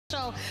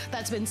show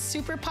that's been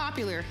super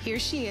popular. Here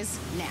she is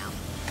now.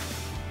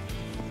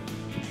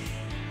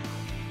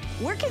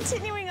 We're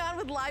continuing on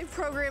with live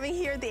programming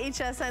here at the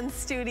HSN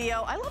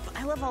studio. I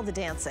love all the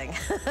dancing.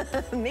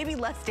 Maybe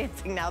less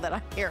dancing now that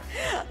I'm here.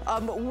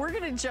 We're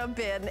gonna jump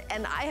in,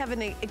 and I have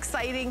an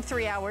exciting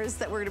 3 hours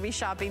that we're gonna be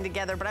shopping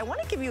together, but I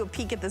wanna give you a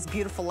peek at this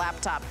beautiful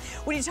laptop.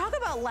 When you talk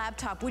about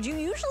laptop, would you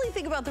usually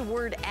think about the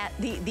word,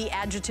 the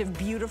adjective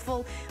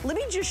beautiful? Let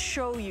me just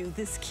show you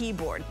this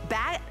keyboard.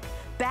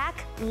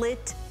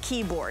 Backlit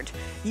keyboard.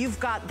 You've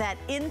got that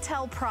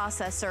Intel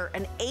processor,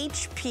 an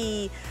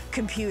HP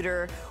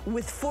computer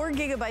with 4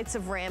 gigabytes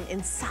of RAM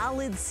in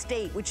solid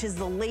state, which is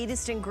the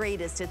latest and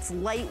greatest. It's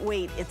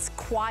lightweight, it's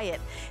quiet.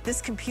 This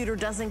computer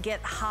doesn't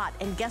get hot,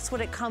 and guess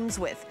what it comes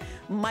with?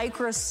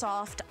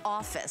 Microsoft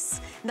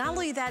Office. Not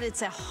only that,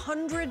 it's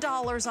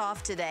 $100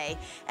 off today,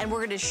 and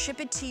we're gonna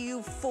ship it to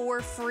you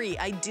for free.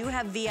 I do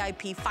have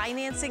VIP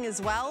financing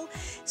as well,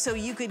 so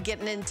you could get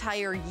an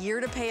entire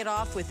year to pay it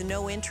off with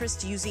no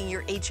interest using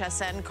your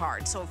HSN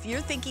card. So if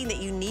you're thinking that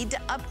you need to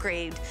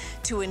upgrade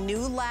to a new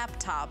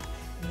laptop,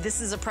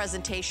 this is a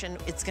presentation.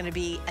 It's gonna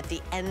be at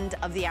the end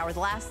of the hour, the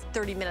last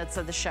 30 minutes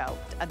of the show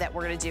that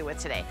we're gonna do with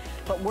today.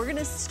 But we're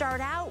gonna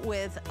start out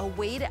with a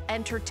way to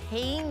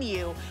entertain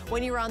you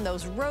when you're on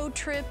those road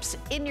trips,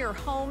 in your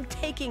home,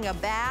 taking a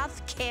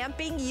bath,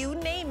 camping, you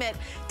name it.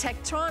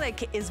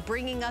 Tektronix is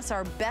bringing us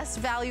our best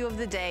value of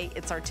the day.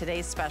 It's our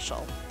today's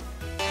special.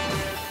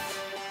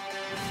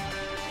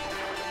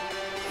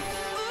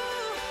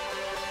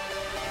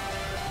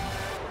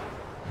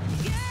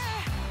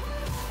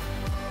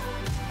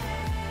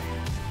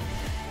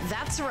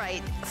 That's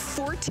right,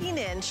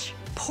 14-inch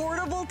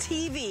portable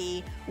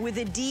TV with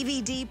a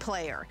DVD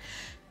player.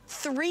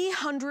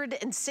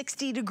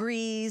 360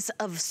 degrees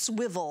of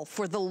swivel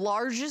for the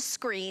largest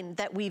screen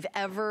that we've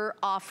ever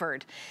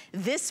offered.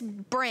 This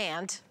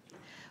brand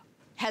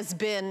has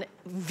been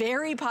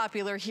very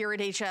popular here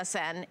at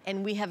HSN,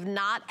 and we have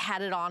not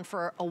had it on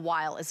for a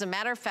while. As a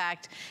matter of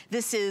fact,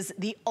 this is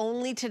the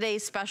only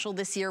Today's Special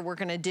this year we're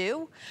gonna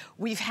do.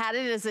 We've had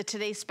it as a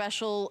Today's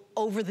Special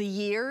over the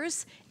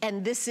years,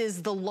 and this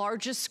is the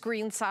largest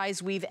screen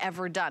size we've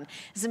ever done.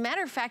 As a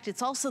matter of fact,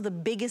 it's also the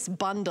biggest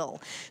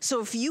bundle.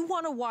 So if you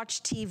wanna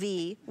watch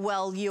TV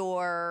while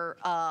you're,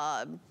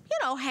 you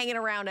know, hanging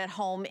around at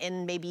home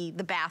in maybe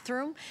the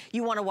bathroom,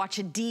 you wanna watch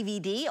a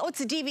DVD, oh,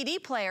 it's a DVD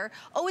player,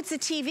 oh, it's a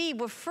TV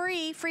with free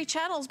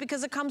channels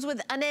because it comes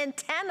with an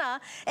antenna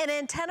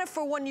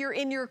for when you're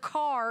in your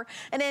car,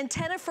 an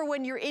antenna for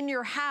when you're in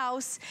your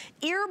house,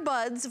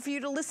 earbuds for you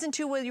to listen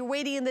to when you're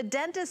waiting in the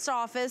dentist's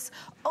office,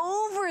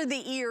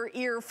 over-the-ear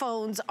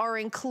earphones are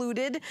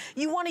included.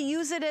 You wanna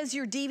use it as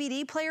your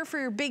DVD player for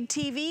your big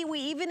TV? We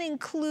even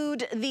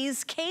include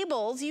these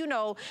cables, you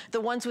know,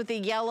 the ones with the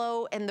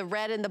yellow and the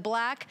red and the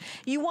black.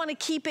 You wanna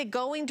keep it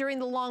going during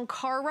the long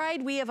car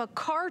ride? We have a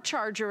car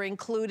charger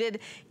included,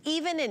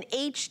 even an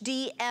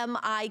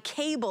HDMI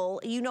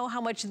cable. You know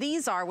how much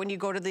these are when you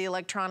go to the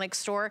electronics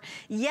store.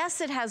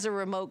 Yes, it has a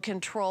remote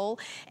control,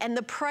 and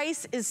the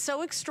price is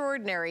so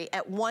extraordinary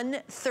at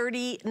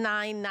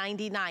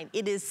 $139.99.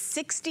 It is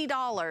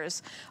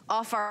 $60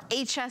 off our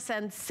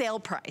HSN sale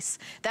price.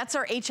 That's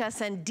our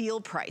HSN deal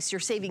price.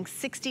 You're saving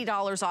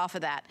 $60 off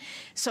of that.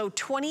 So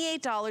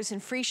 $28 in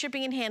free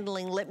shipping and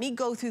handling. Let me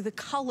go through the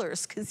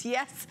colors, because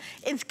yes,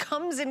 it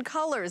comes in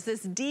colors,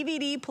 this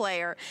DVD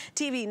player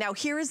TV. Now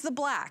here is the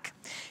black.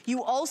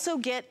 You also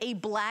get a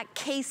black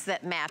case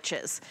that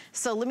matches.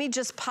 So let me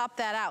just pop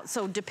that out.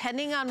 So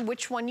depending on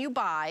which one you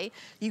buy,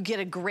 you get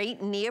a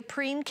great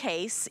neoprene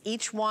case.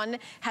 Each one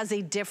has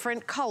a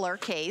different color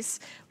case,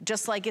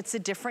 just like it's a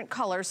different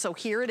color. So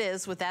here it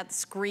is with that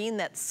screen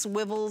that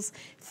swivels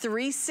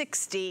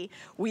 360.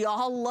 We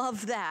all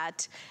love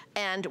that.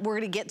 And we're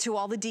gonna get to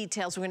all the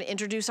details. We're gonna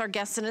introduce our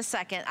guests in a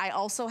second. I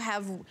also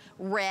have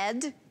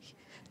red,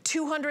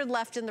 200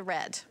 left in the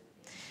red.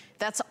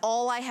 That's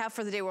all I have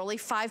for the day. We're only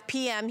 5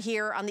 p.m.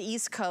 here on the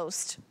East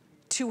Coast.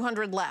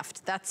 200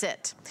 left, that's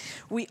it.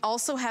 We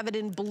also have it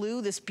in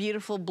blue, this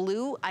beautiful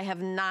blue. I have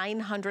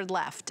 900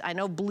 left. I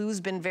know blue's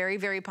been very,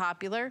 very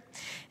popular.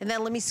 And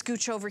then let me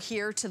scooch over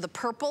here to the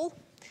purple.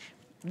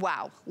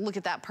 Wow, look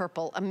at that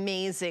purple,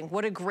 amazing.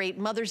 What a great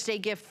Mother's Day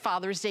gift,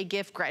 Father's Day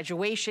gift,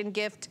 graduation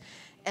gift.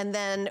 And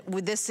then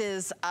this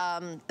is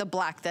the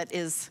black that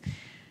is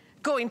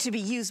going to be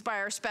used by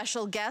our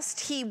special guest.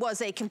 He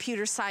was a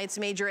computer science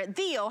major at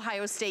The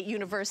Ohio State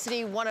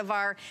University, one of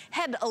our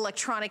head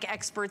electronic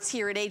experts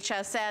here at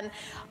HSN.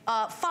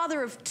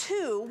 Father of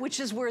 2, which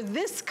is where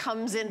this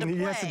comes into play.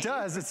 Yes, it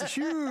does. It's a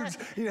huge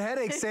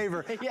headache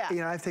saver. Yeah.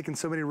 You know, I've taken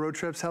so many road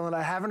trips, Helen,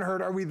 I haven't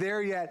heard, are we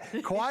there yet?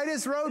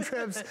 Quietest road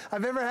trips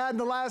I've ever had in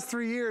the last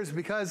 3 years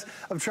because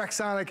of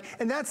Tektronix.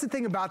 And that's the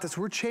thing about this.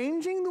 We're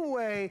changing the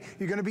way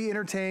you're gonna be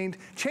entertained,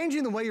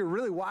 changing the way you're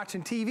really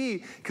watching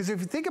TV. Because if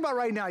you think about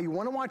right now, you you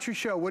want to watch your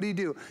show, what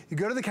do? You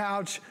go to the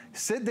couch,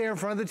 sit there in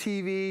front of the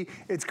TV.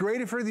 It's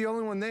great if you're the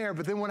only one there,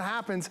 but then what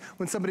happens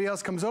when somebody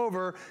else comes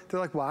over, they're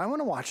like, well, I want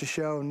to watch a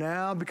show.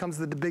 Now becomes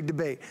the big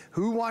debate.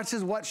 Who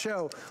watches what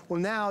show? Well,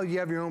 now you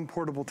have your own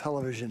portable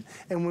television.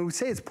 And when we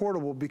say it's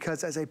portable,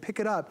 because as I pick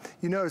it up,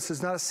 you notice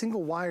there's not a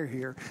single wire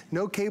here,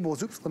 no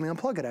cables. Oops, let me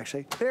unplug it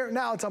actually. There,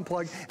 now it's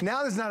unplugged.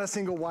 Now there's not a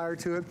single wire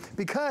to it,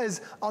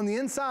 because on the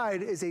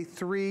inside is a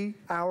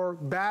 3-hour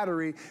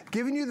battery,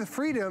 giving you the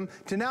freedom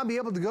to now be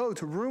able to go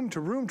to room to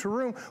room to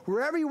room,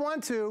 wherever you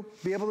want to,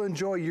 be able to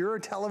enjoy your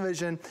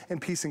television in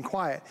peace and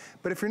quiet.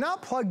 But if you're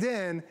not plugged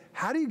in,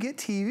 how do you get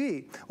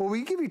TV? Well,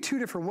 we give you 2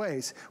 different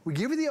ways. We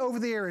give you the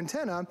over-the-air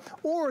antenna,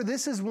 or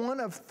this is one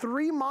of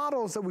 3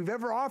 models that we've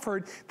ever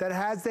offered that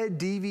has that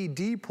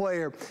DVD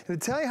player. And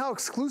to tell you how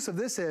exclusive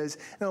this is,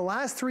 in the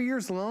last 3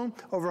 years alone,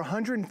 over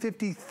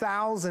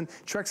 150,000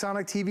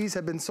 Trexonic TVs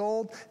have been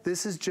sold.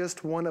 This is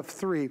just one of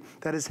 3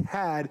 that has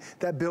had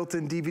that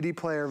built-in DVD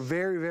player.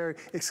 Very, very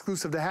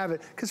exclusive to have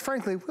it, because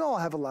frankly, we all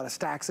have a lot of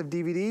stacks of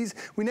DVDs.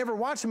 We never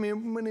watch them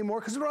anymore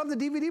because we don't have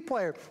the DVD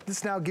player.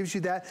 This now gives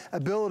you that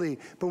ability.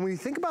 But when you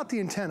think about the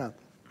antenna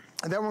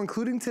that we're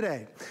including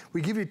today,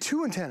 we give you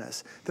 2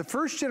 antennas. The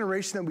first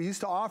generation that we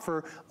used to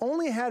offer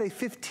only had a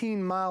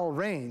 15-mile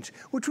range,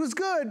 which was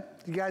good.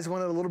 You guys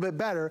wanted a little bit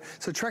better.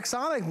 So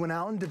Trexonic went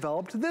out and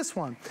developed this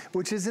one,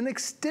 which is an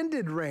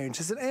extended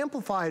range. It's an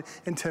amplified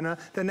antenna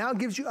that now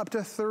gives you up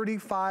to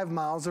 35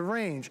 miles of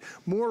range.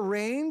 More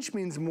range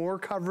means more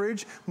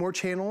coverage, more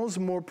channels,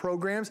 more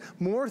programs,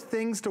 more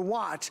things to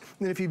watch.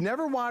 And if you've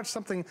never watched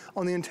something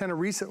on the antenna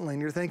recently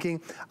and you're thinking,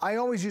 I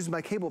always use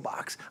my cable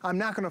box, I'm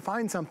not gonna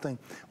find something.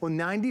 Well,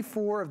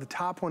 94 of the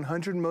top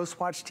 100 most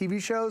watched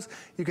TV shows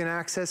you can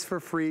access for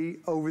free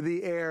over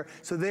the air.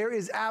 So there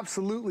is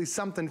absolutely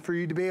something for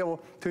you to be able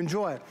to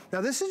enjoy.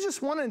 Now, this is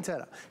just one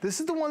antenna. This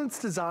is the one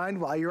that's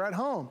designed while you're at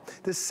home.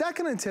 The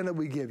second antenna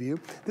we give you,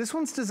 this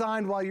one's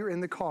designed while you're in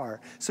the car.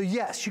 So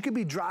yes, you could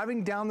be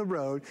driving down the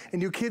road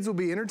and your kids will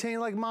be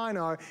entertained like mine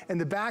are in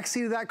the back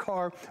seat of that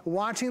car,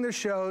 watching their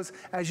shows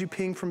as you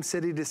ping from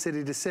city to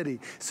city to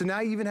city. So now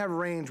you even have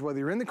range, whether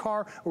you're in the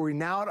car or you're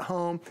now at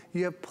home,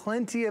 you have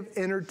plenty of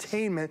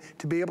entertainment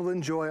to be able to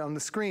enjoy on the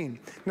screen.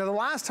 Now, the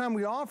last time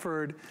we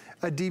offered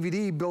a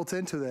DVD built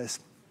into this,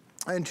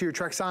 into your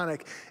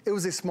Trexonic, it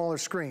was a smaller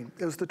screen.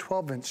 It was the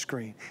 12-inch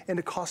screen, and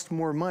it cost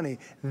more money.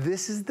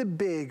 This is the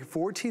big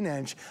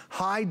 14-inch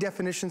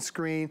high-definition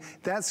screen.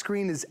 That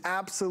screen is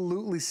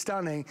absolutely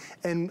stunning,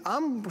 and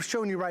I'm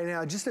showing you right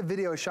now just a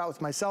video I shot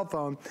with my cell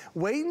phone.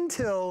 Wait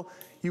until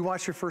you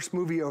watch your first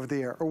movie over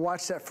the air or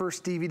watch that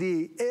first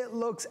DVD. It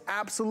looks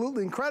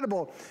absolutely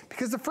incredible,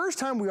 because the first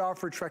time we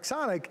offered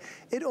Trexonic,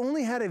 it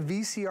only had a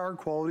VCR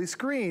quality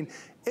screen.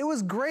 It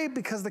was great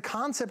because the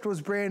concept was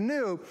brand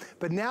new,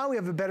 but now we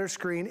have a better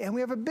screen and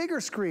we have a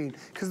bigger screen,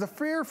 because the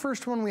very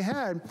first one we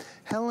had,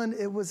 Helen,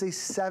 it was a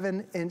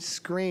 7-inch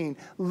screen.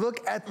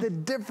 Look at the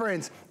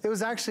difference. It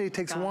was actually, it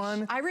takes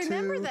 1, I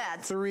remember 2, that.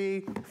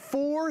 3,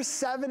 4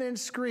 7-inch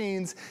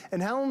screens.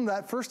 And Helen,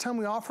 that first time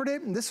we offered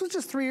it, and this was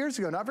just 3 years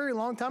ago, not very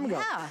long time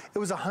ago. Yeah. It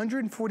was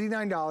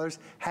 $149,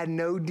 had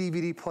no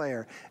DVD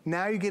player.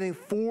 Now you're getting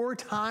 4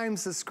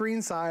 times the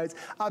screen size,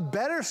 a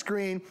better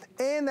screen,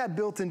 and that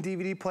built-in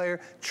DVD player.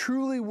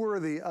 Truly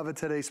worthy of a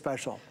Today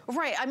Special.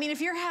 Right, I mean, if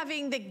you're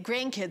having the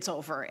grandkids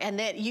over and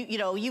that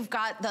you've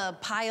got the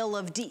pile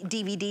of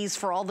DVDs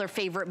for all their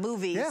favorite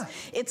movies, yeah,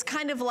 it's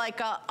kind of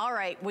like, all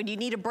right, when you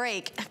need a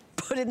break,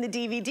 put in the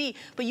DVD,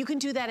 but you can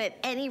do that at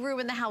any room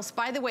in the house.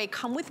 By the way,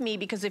 come with me,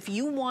 because if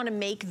you want to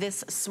make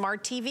this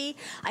smart TV,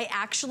 I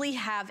actually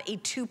have a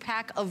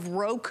 2-pack of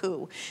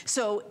Roku.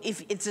 So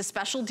if it's a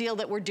special deal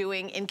that we're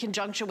doing in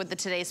conjunction with the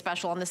Today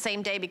Special on the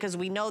same day, because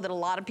we know that a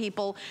lot of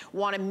people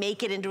want to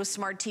make it into a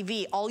smart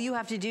TV. All you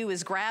have to do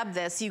is grab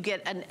this. You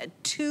get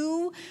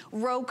 2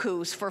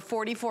 Rokus for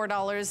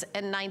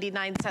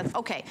 $44.99.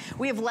 Okay,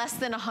 we have less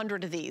than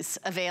 100 of these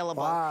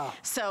available. Wow.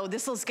 So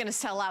this is going to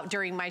sell out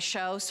during my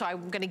show, so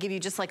I'm going to give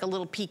you just like a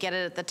little peek at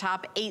it at the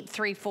top.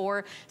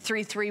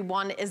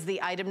 834331 is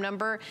the item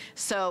number.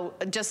 So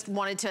just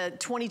wanted to,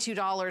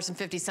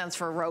 $22.50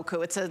 for a Roku.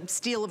 It's a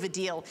steal of a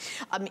deal,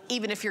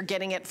 even if you're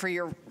getting it for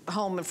your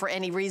home and for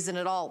any reason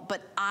at all.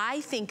 But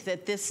I think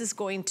that this is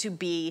going to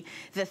be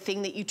the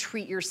thing that you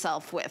treat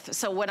yourself with.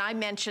 So when I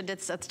mentioned,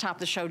 it's at the top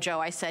of the show, Joe,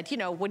 I said, you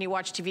know, when you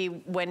watch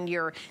TV when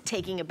you're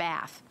taking a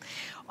bath.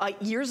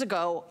 Years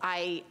ago,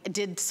 I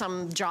did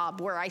some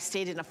job where I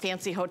stayed in a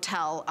fancy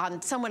hotel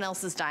on someone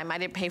else's dime. I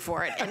didn't pay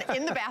for it. And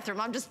in the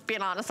bathroom, I'm just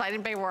being honest, I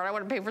didn't pay for it. I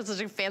wouldn't pay for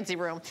such a fancy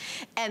room.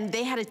 And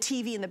they had a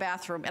TV in the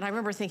bathroom. And I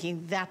remember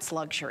thinking, that's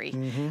luxury.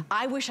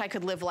 I wish I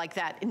could live like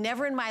that.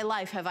 Never in my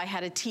life have I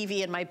had a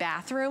TV in my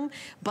bathroom,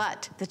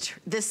 but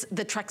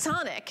the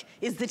Trexonic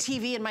is the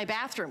TV in my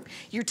bathroom.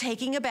 You're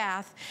taking a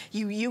bath,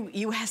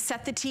 you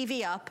set the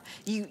TV up,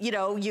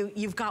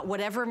 you've got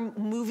whatever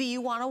movie you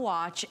want to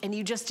watch, and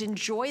you just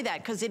enjoy that,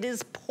 because it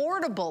is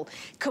portable,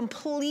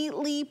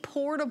 completely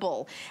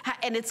portable,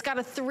 and it's got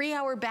a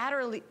 3-hour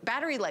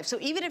battery life. So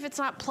even if it's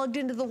not plugged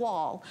into the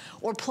wall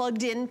or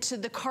plugged into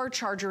the car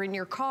charger in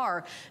your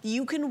car,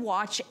 you can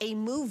watch a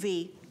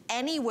movie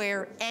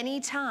anywhere,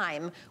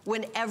 anytime,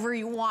 whenever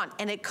you want.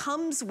 And it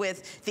comes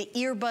with the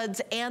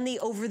earbuds and the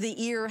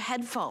over-the-ear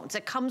headphones.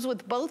 It comes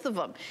with both of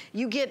them.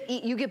 You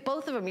get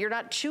both of them. You're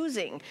not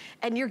choosing,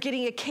 and you're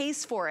getting a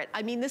case for it.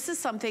 I mean, this is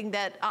something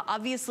that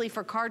obviously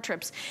for car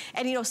trips,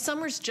 and you know,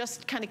 summer's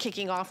just kind of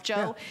kicking off,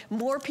 Joe. Yeah.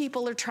 More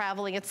people are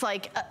traveling. It's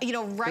like, you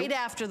know, right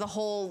after the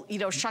whole, you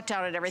know,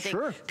 shutdown and everything,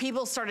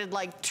 people started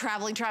like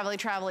traveling.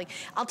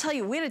 I'll tell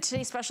you, we had a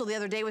Today Special the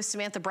other day with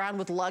Samantha Brown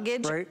with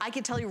luggage. I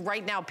can tell you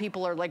right now,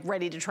 people are like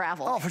ready to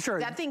travel. Oh, for sure.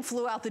 That thing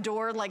flew out the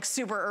door like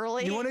super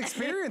early. You want to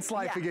experience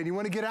life again. You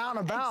want to get out and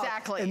about.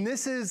 Exactly. And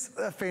this is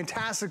a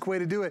fantastic way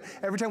to do it.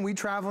 Every time we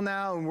travel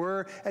now and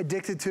we're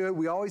addicted to it,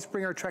 we always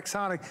bring our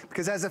Trexonic,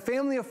 because as a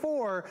family of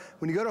 4,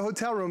 when you go to a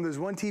hotel room, there's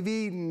one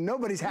TV,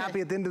 nobody's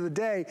happy at the end of the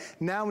day.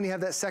 Now when you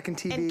have that second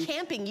TV. And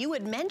camping, you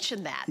had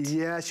mentioned that.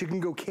 Yes, you can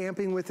go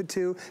camping with it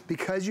too,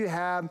 because you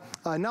have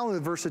not only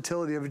the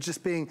versatility of it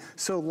just being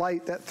so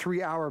light, that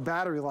 3-hour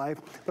battery life,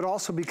 but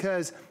also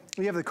because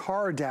you have the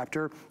car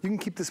adapter. You can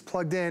keep this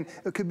plugged in.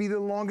 It could be the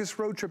longest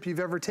road trip you've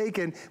ever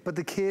taken, but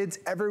the kids,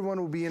 everyone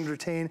will be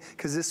entertained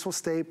because this will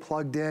stay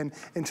plugged in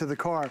into the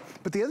car.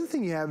 But the other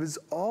thing you have is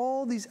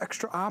all these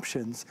extra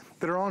options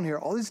that are on here,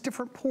 all these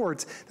different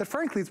ports that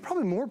frankly, it's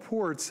probably more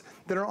ports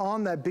that are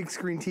on that big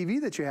screen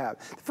TV that you have.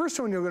 The first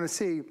one you're gonna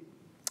see,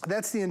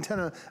 that's the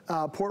antenna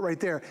port right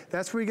there.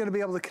 That's where you're gonna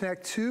be able to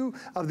connect 2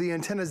 of the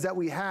antennas that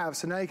we have.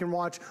 So now you can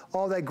watch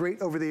all that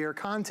great over-the-air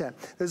content.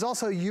 There's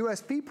also a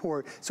USB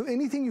port. So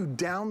anything you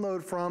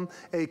download from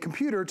a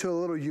computer to a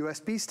little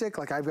USB stick,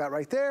 like I've got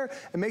right there,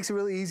 it makes it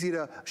really easy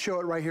to show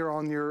it right here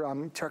on your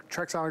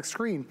Trexonic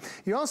screen.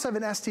 You also have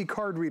an SD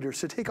card reader.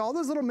 So take all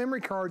those little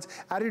memory cards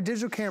out of your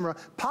digital camera,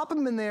 pop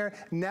them in there.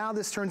 Now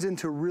this turns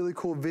into a really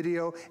cool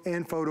video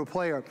and photo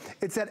player.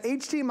 It's that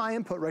HDMI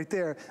input right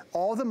there.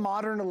 All the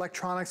modern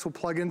electronics will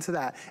plug into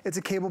that. It's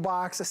a cable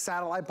box, a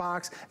satellite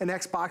box, an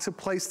Xbox, a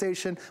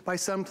PlayStation. My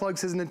son plugs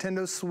his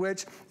Nintendo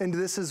Switch into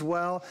this as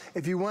well.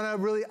 If you want to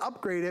really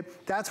upgrade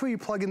it, that's where you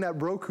plug in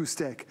that Roku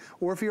stick.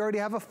 Or if you already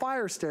have a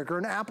Fire Stick or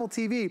an Apple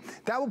TV,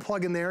 that will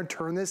plug in there and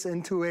turn this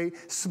into a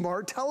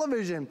smart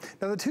television.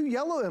 Now the 2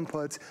 yellow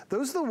inputs,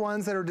 those are the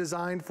ones that are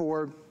designed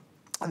for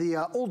the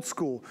old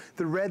school,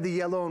 the red, the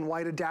yellow, and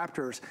white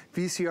adapters.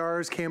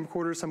 VCRs,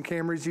 camcorders, some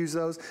Camrys use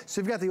those. So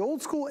you've got the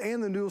old school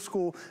and the new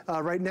school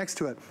right next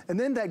to it. And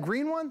then that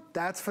green one,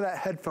 that's for that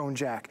headphone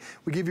jack.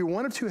 We give you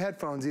 1 of 2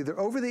 headphones, either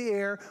over the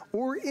air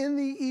or in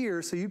the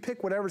ear, so you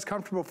pick whatever's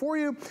comfortable for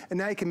you, and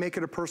now you can make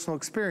it a personal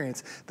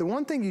experience. The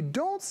one thing you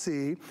don't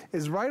see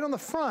is right on the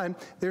front,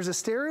 there's a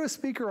stereo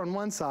speaker on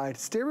one side,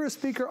 stereo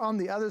speaker on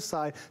the other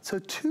side, so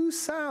 2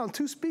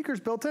 speakers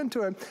built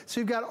into it. So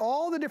you've got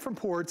all the different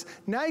ports.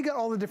 Now you got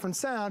all the different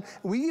sound.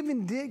 We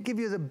even did give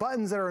you the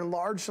buttons that are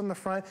enlarged on the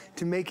front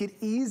to make it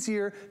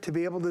easier to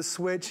be able to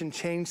switch and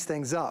change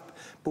things up.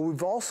 But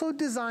we've also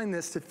designed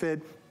this to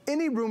fit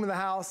any room in the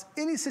house,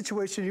 any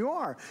situation you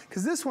are,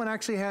 because this one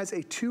actually has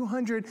a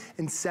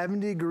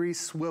 270-degree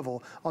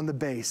swivel on the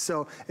base.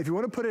 So if you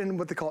want to put it in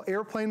what they call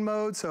airplane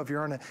mode, so if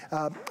you're on an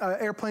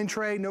airplane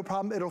tray, no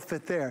problem, it'll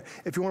fit there.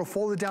 If you want to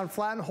fold it down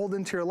flat and hold it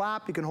into your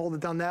lap, you can hold it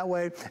down that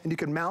way, and you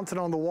can mount it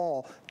on the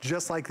wall,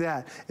 just like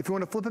that. If you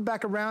want to flip it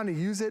back around and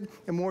use it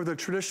in more of the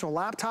traditional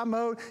laptop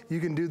mode, you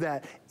can do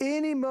that.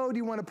 Any mode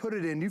you want to put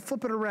it in, you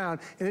flip it around,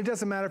 and it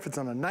doesn't matter if it's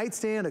on a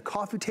nightstand, a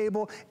coffee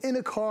table, in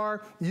a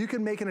car, you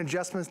can make an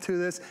adjustment to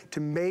this to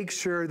make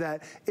sure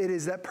that it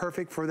is that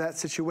perfect for that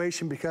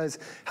situation. Because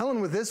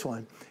Helen, with this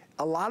one,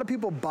 a lot of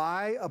people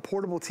buy a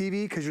portable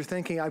TV because you're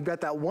thinking, I've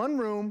got that one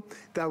room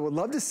that I would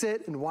love to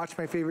sit and watch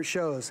my favorite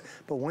shows.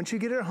 But once you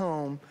get it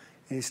home,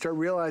 and you start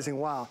realizing,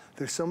 wow,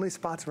 there's so many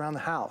spots around the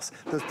house,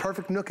 those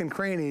perfect nook and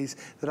crannies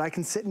that I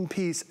can sit in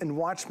peace and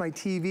watch my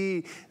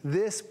TV.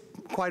 This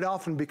quite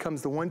often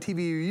becomes the one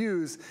TV you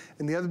use,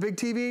 and the other big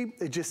TV,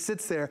 it just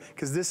sits there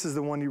because this is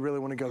the one you really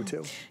want to go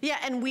to. Yeah,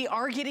 and we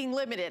are getting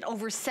limited.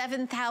 Over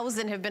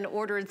 7,000 have been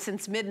ordered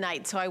since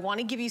midnight, so I want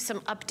to give you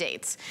some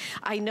updates.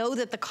 I know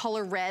that the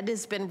color red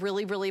has been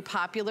really, really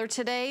popular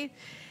today.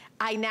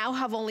 I now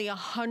have only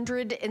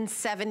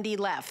 170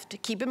 left.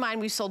 Keep in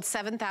mind, we sold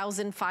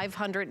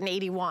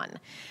 7,581.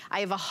 I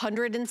have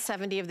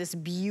 170 of this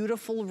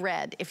beautiful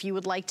red. If you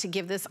would like to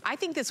give this, I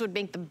think this would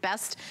make the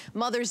best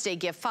Mother's Day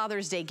gift,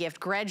 Father's Day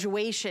gift,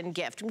 graduation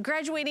gift.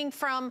 Graduating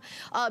from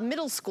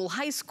middle school,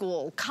 high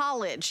school,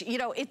 college, you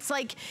know, it's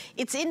like,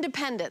 it's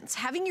independence.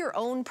 Having your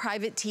own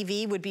private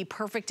TV would be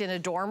perfect in a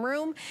dorm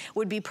room,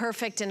 would be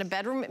perfect in a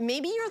bedroom.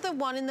 Maybe you're the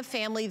one in the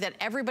family that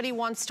everybody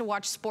wants to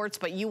watch sports,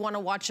 but you want to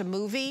watch a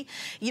movie.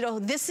 You know,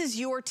 this is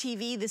your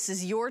TV, this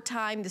is your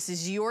time, this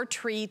is your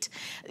treat.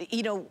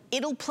 You know,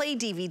 it'll play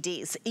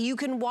DVDs. You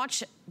can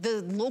watch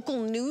the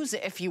local news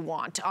if you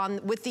want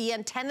with the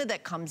antenna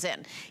that comes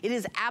in. It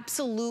is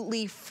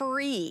absolutely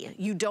free.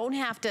 You don't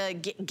have to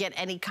get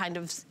any kind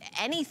of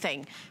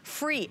anything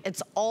free.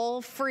 It's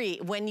all free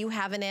when you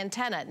have an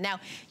antenna. Now,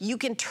 you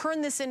can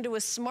turn this into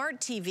a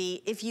smart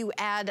TV if you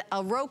add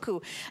a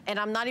Roku, and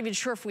I'm not even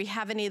sure if we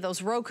have any of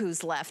those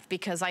Rokus left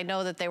because I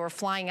know that they were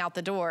flying out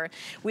the door.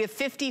 We have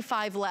 50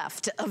 35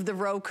 left of the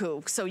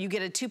Roku. So you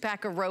get a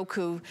 2-pack of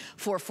Roku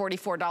for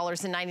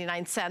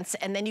 $44.99,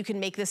 and then you can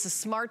make this a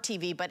smart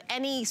TV, but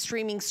any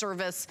streaming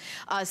service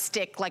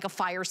stick, like a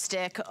Fire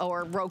Stick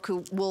or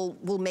Roku,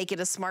 will make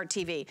it a smart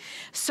TV.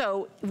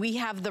 So we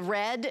have the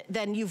red,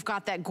 then you've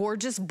got that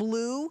gorgeous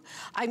blue.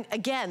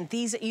 Again,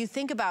 these, you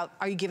think about,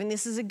 are you giving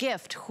this as a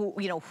gift?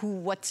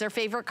 What's their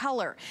favorite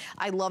color?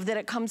 I love that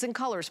it comes in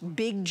colors.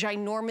 Big,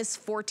 ginormous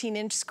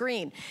 14-inch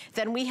screen.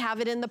 Then we have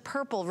it in the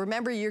purple.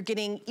 Remember, you're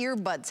getting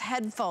earbuds,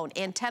 headphone,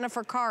 antenna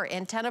for car,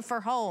 antenna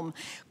for home,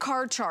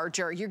 car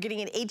charger. You're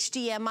getting an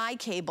HDMI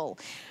cable.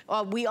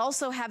 We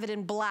also have it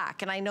in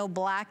black, and I know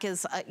black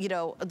is,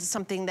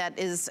 something that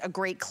is a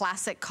great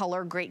classic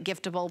color, great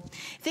giftable.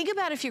 Think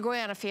about if you're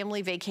going on a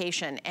family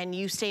vacation and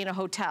you stay in a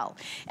hotel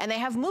and they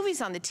have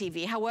movies on the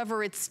TV.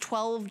 However, it's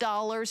 $12,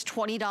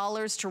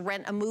 $20 to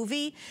rent a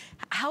movie.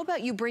 How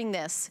about you bring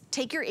this,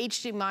 take your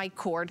HDMI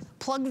cord,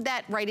 plug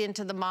that right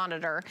into the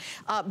monitor,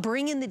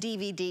 bring in the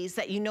DVDs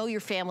that you know your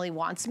family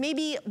wants.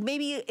 Maybe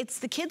it's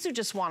the kids who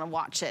just want to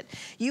watch it.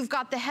 You've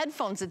got the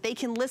headphones that they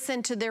can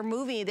listen to their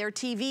movie, their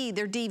TV,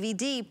 their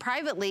DVD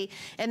privately,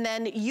 and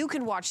then you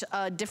can watch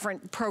a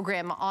different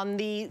program on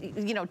the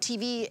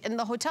TV in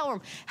the hotel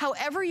room.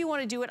 However you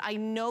want to do it, I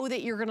know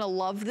that you're going to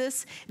love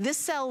this. This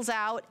sells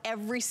out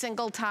every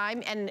single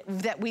time, and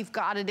that we've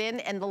got it in,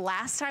 and the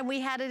last time we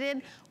had it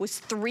in was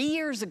 3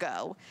 years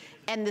ago,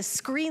 and the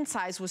screen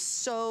size was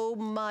so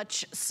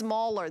much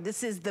smaller.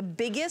 This is the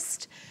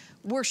biggest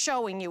we're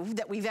showing you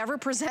that we've ever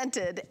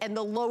presented, and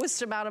the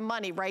lowest amount of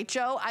money, right,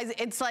 Joe?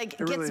 It's like,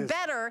 it gets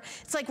better.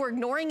 It's like we're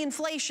ignoring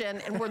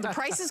inflation, and where the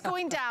price is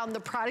going down, the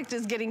product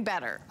is getting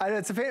better.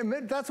 That's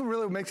what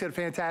really makes it a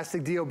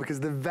fantastic deal, because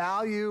the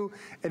value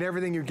and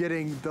everything you're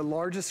getting, the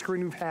largest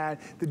screen we've had,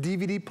 the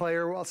DVD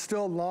player, while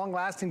still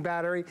long-lasting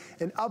battery,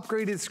 an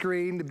upgraded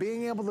screen, to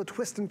being able to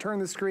twist and turn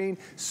the screen,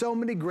 so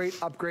many great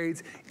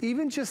upgrades,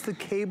 even just the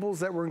cables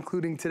that we're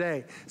including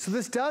today. So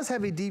this does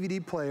have a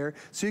DVD player,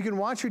 so you can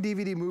watch your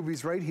DVD movies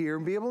right here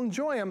and be able to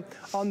enjoy them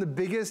on the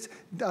biggest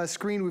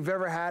screen we've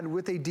ever had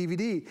with a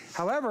DVD.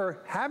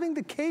 However, having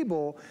the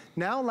cable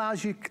now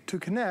allows you to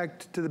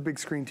connect to the big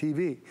screen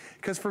TV.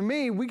 Because for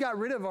me, we got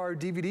rid of our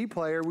DVD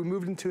player. We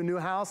moved into a new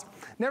house,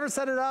 never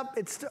set it up.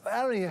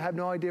 I don't even have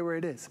no idea where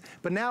it is.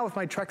 But now with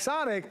my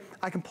Trexonic,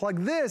 I can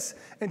plug this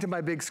into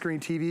my big screen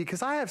TV,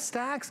 because I have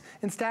stacks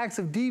and stacks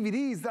of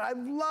DVDs that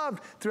I've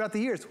loved throughout the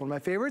years. One of my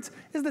favorites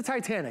is the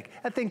Titanic.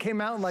 That thing came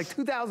out in like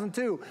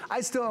 2002. I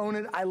still own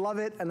it. I love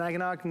it, and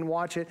I can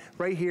watch it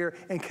right here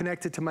and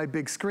connect it to my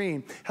big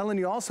screen. Helen,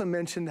 you also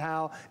mentioned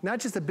how not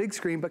just a big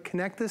screen, but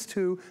connect this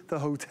to the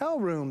hotel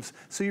rooms.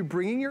 So you're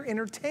bringing your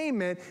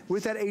entertainment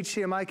with that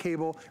HDMI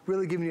cable,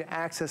 really giving you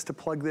access to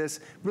plug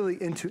this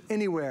really into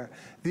anywhere.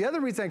 The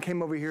other reason I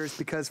came over here is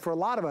because for a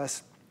lot of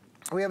us,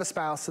 we have a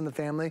spouse in the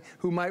family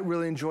who might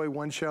really enjoy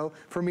one show.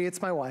 For me,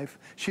 it's my wife.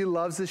 She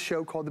loves this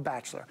show called The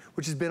Bachelor,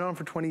 which has been on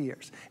for 20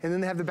 years. And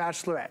then they have The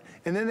Bachelorette.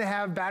 And then they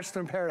have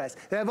Bachelor in Paradise.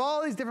 They have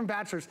all these different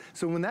bachelors.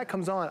 So when that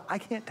comes on, I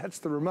can't touch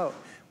the remote.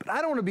 But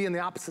I don't want to be in the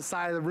opposite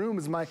side of the room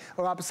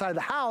or opposite side of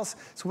the house.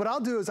 So what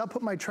I'll do is I'll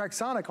put my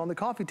Trexonic on the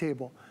coffee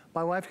table.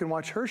 My wife can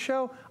watch her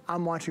show,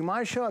 I'm watching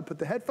my show, I put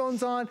the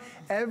headphones on,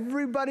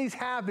 everybody's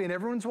happy and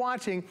everyone's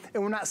watching,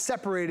 and we're not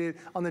separated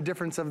on the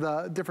different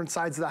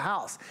sides of the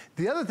house.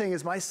 The other thing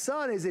is my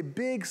son is a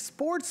big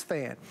sports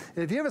fan.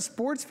 And if you have a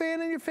sports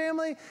fan in your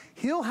family,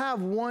 he'll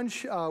have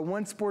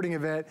one sporting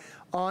event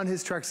on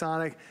his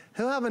Trexonic,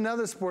 he'll have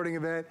another sporting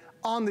event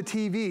on the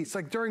TV. It's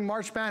like during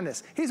March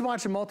Madness, he's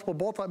watching multiple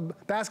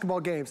basketball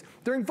games.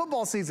 During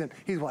football season,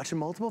 he's watching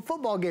multiple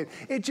football games.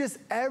 It just,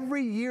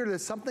 every year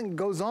there's something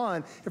goes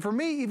on. And for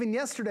me, even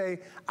yesterday,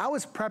 I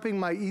was prepping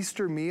my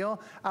Easter meal.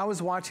 I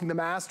was watching the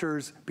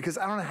Masters because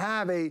I don't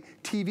have a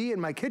TV in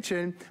my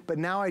kitchen, but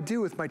now I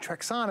do with my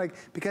Trexonic,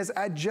 because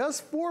at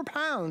just 4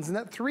 pounds and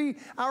that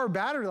 3-hour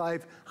battery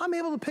life, I'm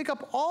able to pick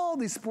up all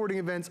these sporting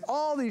events,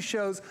 all these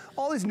shows,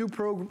 all these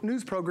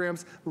news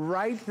programs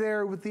right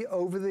there with the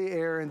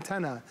over-the-air antenna.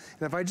 And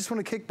if I just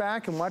want to kick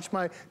back and watch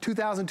my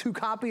 2002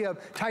 copy of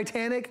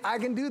Titanic, I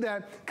can do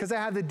that because I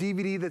have the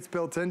DVD that's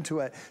built into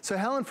it. So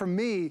Helen, for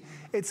me,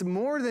 it's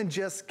more than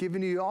just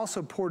giving you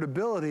also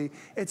portability.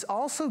 It's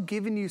also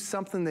giving you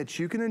something that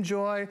you can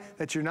enjoy,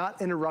 that you're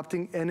not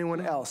interrupting anyone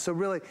else. So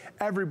really,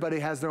 everybody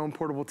has their own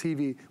portable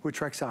TV with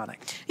Trexonic.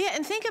 Yeah,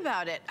 and think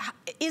about it.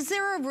 Is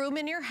there a room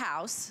in your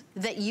house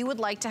that you would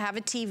like to have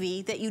a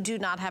TV that you do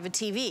not have a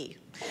TV?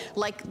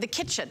 Like the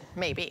kitchen,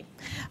 maybe.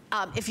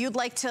 If you'd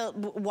like to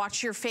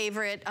watch your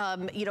favorite,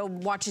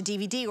 watch a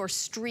DVD or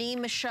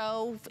stream a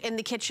show in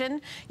the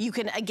kitchen, you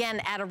can,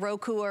 again, add a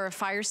Roku or a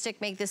Fire Stick,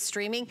 make this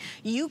streaming.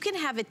 You can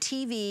have a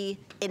TV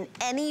in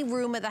any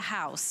room of the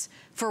house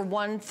for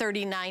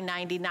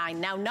 $139.99.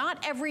 Now,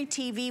 not every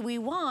TV we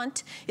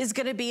want is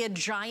gonna be a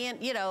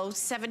giant, you know,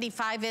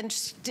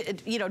 75-inch,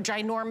 you know,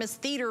 ginormous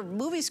theater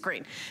movie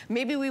screen.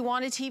 Maybe we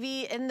want a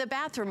TV in the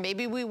bathroom.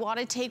 Maybe we want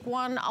to take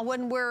one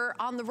when we're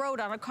on the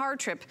road on a car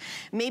trip.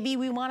 Maybe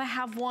we want to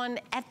have one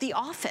at the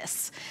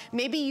office.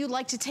 Maybe you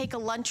like to take a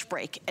lunch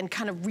break and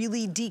kind of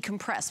really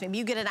decompress. Maybe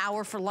you get an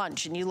hour for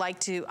lunch and you like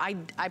to, I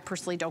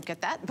personally don't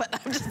get that, but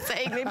I'm just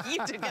saying maybe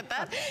you do get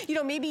that. You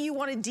know, maybe you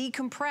want to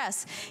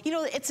decompress. You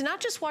know, it's not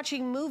just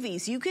watching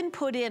movies. You can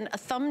put in a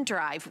thumb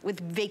drive with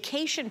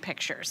vacation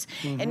pictures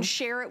and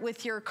share it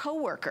with your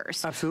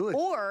coworkers. Absolutely.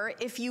 Or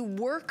if you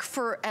work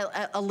for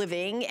a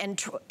living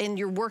and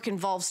your work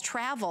involves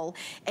travel,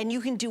 and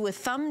you can do a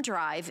thumb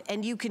drive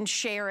and you can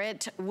share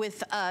it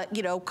with,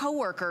 you know,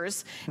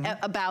 coworkers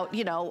about,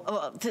 you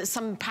know,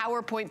 some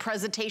PowerPoint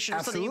presentation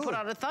or something you put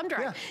on a thumb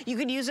drive. You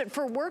could use it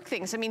for work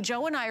things. I mean,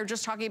 Joe and I are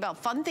just talking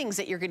about fun things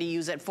that you're going to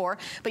use it for,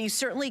 but you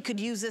certainly could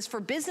use this for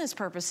business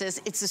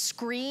purposes. It's a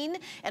screen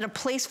and a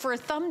place for a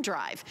thumb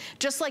drive,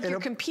 just like your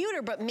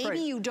computer, but maybe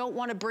you don't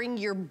want to bring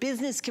your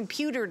business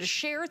computer to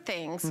share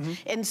things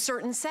in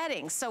certain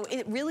settings. So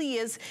it really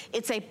is,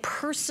 it's a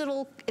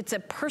personal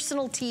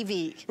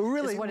TV,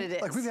 really, is what it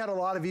is. Like we've had a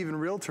lot of even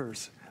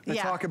realtors that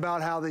talk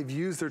about how they've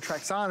used their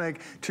Trexonic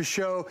to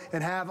show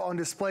and have on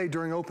display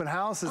during open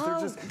houses.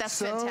 There's just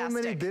so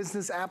many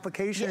business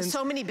applications. Yeah,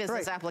 so many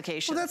business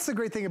applications. Well, that's the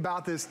great thing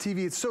about this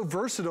TV. It's so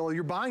versatile.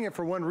 You're buying it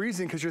for one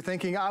reason because you're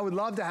thinking, I would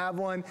love to have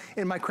one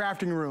in my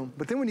crafting room.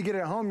 But then when you get it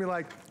at home, you're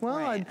like,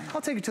 well,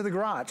 I'll take it to the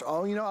garage.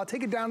 Oh, you know, I'll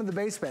take it down to the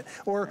basement.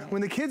 Or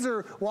when the kids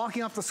are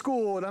walking off to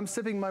school and I'm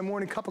sipping my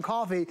morning cup of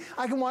coffee,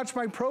 I can watch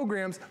my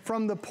programs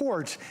from the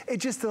porch. It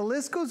just, the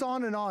list goes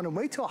on. And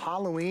wait till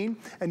Halloween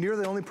and you're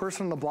the only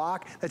person on the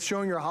block that's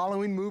showing your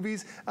Halloween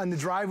movies on the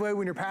driveway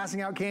when you're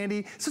passing out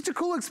candy. Such a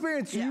cool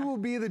experience. You will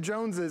be the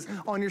Joneses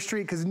on your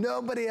street because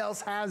nobody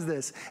else has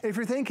this. And if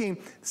you're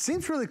thinking,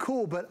 seems really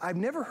cool, but I've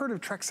never heard of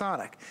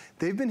Trexonic.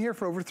 They've been here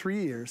for over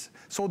 3 years,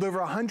 sold over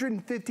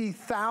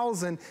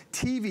 150,000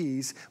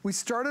 TVs. We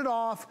started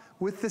off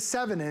with the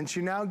 7-inch.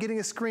 You're now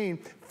getting a screen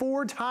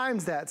 4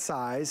 times that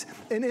size.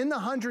 And in the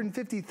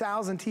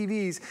 150,000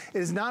 TVs, it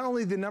is not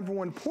only the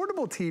 #1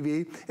 portable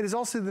TV, it is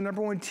also the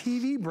 #1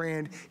 TV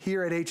brand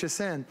here at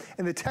HSN.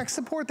 And the tech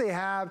support they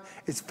have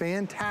is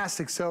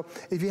fantastic. So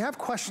if you have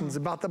questions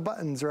about the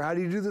buttons or how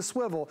do you do the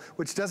swivel,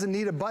 which doesn't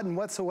need a button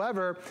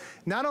whatsoever,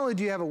 not only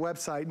do you have a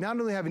website, not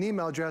only have an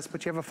email address,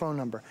 but you have a phone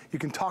number. You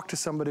can talk to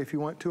somebody if you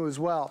want to as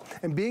well.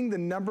 And being the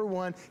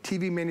 #1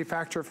 TV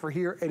manufacturer for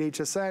here at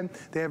HSN,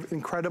 they have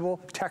incredible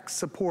tech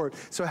support.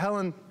 So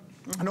Helen,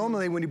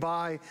 normally when you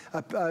buy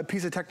a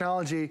piece of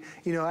technology,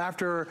 you know,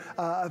 after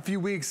a few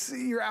weeks,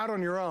 you're out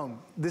on your own.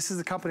 This is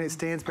the company that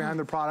stands behind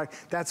their product.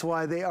 That's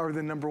why they are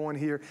the #1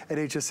 here at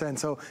HSN.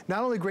 So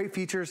not only great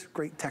features,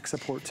 great tech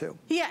support too.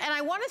 Yeah, and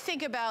I want to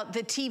think about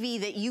the TV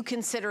that you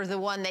consider the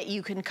one that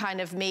you can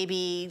kind of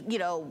maybe, you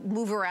know,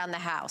 move around the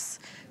house.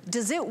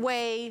 Does it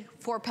weigh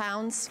 4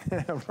 pounds?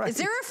 Is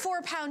there a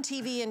 4-pound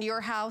TV in your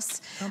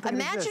house?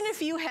 Imagine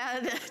if you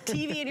had a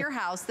TV in your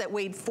house that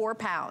weighed 4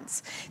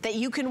 pounds, that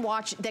you can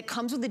watch, that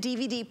comes with a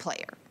DVD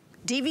player.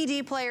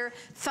 DVD player,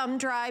 thumb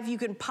drive, you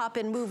can pop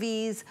in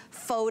movies,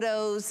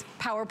 photos,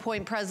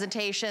 PowerPoint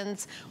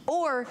presentations,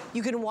 or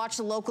you can watch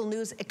the local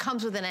news. It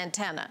comes with an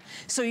antenna.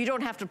 So you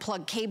don't have to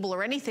plug cable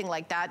or anything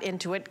like that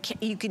into it.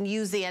 You can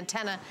use the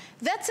antenna.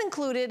 That's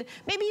included.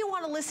 Maybe you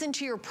want to listen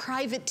to your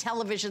private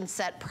television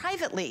set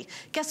privately.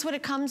 Guess what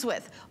it comes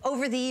with?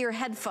 Over-the-ear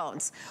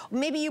headphones.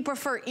 Maybe you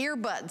prefer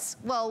earbuds.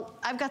 Well,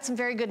 I've got some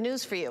very good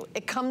news for you.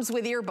 It comes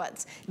with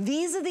earbuds.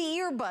 These are the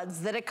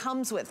earbuds that it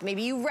comes with.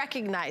 Maybe you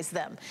recognize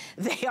them.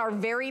 They are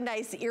very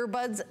nice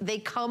earbuds. They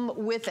come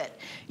with it.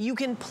 You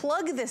can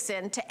plug this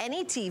into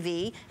any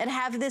TV and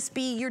have this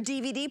be your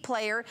DVD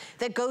player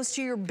that goes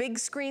to your big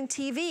screen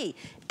TV.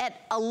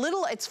 At a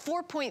little, it's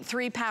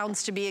 4.3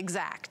 pounds to be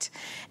exact.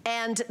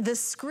 And the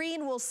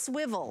screen will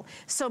swivel.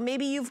 So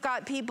maybe you've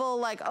got people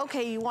like,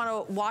 okay, you want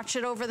to watch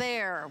it over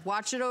there,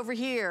 watch it over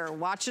here,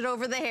 watch it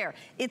over there.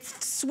 It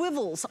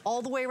swivels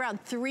all the way around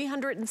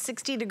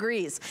 360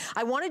 degrees.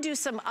 I want to do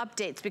some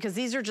updates because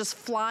these are just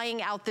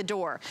flying out the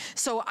door.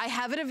 So I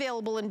have it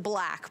available in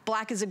black.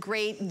 Black is a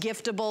great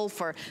giftable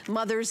for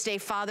Mother's Day,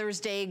 Father's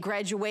Day,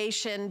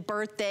 graduation,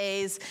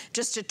 birthdays,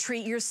 just to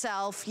treat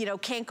yourself. You know,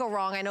 can't go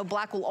wrong. I know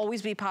black will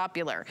always be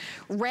popular.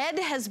 Red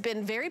has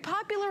been very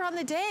popular on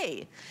the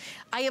day.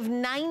 I have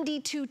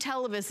 92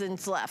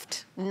 televisions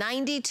left,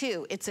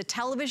 92. It's a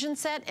television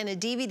set and a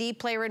DVD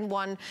player in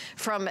one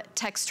from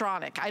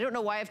Textronic. I don't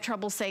know why I have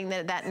trouble saying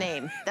that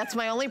name. That's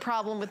my only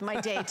problem with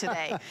my day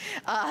today.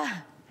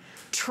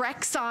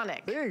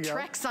 Trexonic. There you go.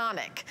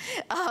 Trexonic.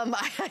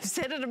 I've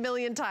said it a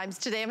million times.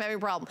 Today I'm having a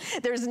problem.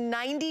 There's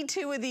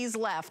 92 of these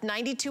left.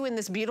 92 in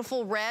this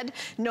beautiful red.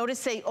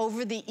 Notice they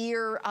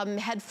over-the-ear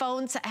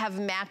headphones have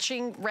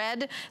matching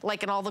red,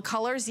 like in all the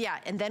colors. Yeah,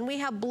 and then we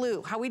have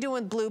blue. How we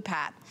doing blue,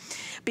 Pat?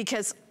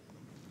 Because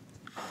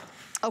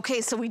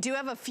Okay, so we do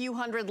have a few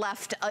hundred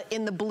left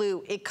in the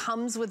blue. It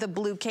comes with a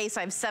blue case.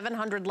 I have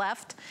 700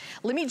 left.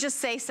 Let me just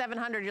say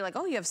 700. You're like,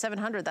 oh, you have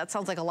 700. That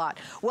sounds like a lot.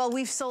 Well,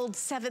 we've sold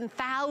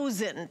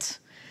 7,000.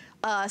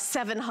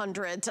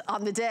 700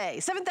 on the day,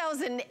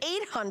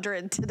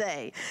 7,800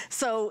 today.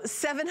 So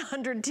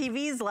 700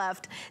 TVs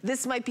left.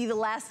 This might be the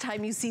last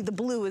time you see the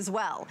blue as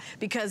well,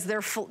 because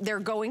they're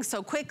going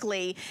so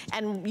quickly,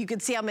 and you can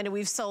see how many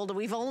we've sold.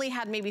 We've only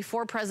had maybe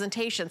 4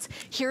 presentations.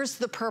 Here's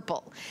the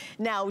purple.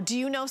 Now, do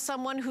you know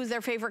someone whose their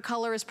favorite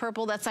color is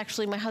purple? That's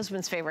actually my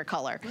husband's favorite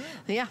color.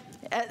 Yeah.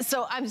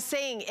 So I'm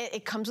saying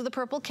it comes with a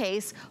purple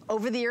case,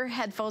 over-the-ear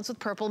headphones with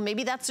purple.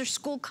 Maybe that's their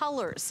school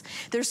colors.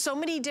 There's so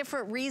many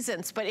different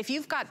reasons, but if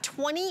you've got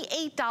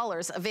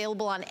 $28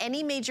 available on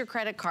any major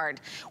credit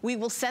card, we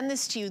will send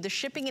this to you. The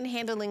shipping and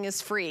handling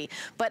is free.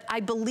 But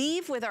I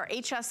believe with our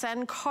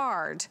HSN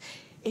card,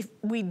 if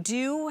we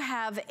do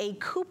have a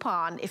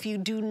coupon, if you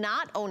do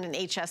not own an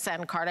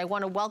HSN card, I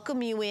want to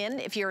welcome you in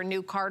if you're a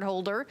new card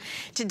holder.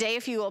 Today,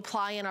 if you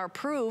apply and are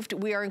approved,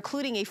 we are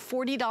including a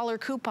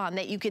 $40 coupon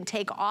that you can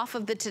take off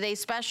of the Today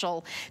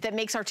Special that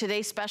makes our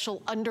Today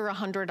Special under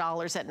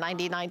 $100 at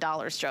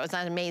 $99, Joe. Isn't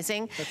that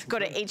amazing? Go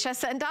to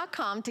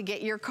hsn.com to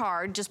get your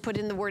card. Just put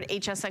in the word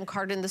HSN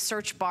card in the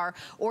search bar,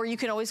 or you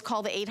can always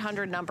call the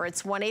 800 number.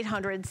 It's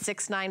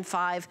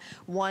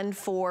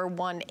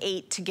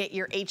 1-800-695-1418 to get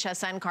your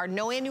HSN card.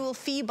 No annual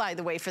fee, by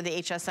the way, for the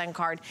HSN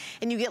card,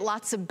 and you get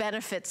lots of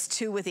benefits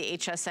too with the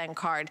HSN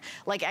card,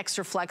 like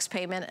extra flex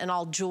payment and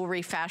all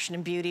jewelry, fashion,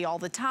 and beauty all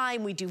the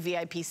time. We do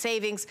VIP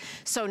savings.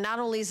 So not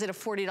only is it a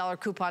 $40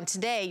 coupon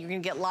today, you're gonna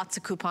get lots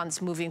of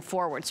coupons moving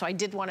forward. So I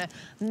did wanna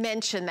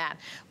mention that.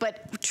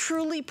 But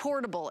truly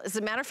portable. As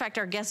a matter of fact,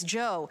 our guest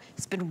Joe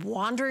has been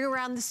wandering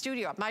around the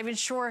studio. I'm not even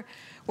sure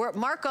where,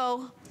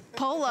 Marco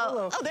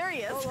Polo. Oh, there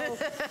he is.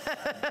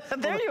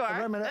 There you are.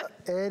 Wait a minute.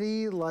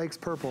 Eddie likes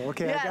purple.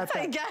 Okay, yeah,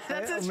 I got that.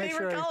 That's his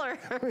favorite color.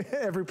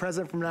 Every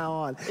present from now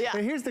on. Yeah.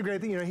 But here's the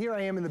great thing. You know, here I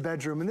am in the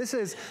bedroom, and this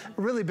has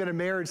really been a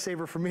marriage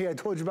saver for me. I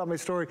told you about my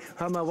story,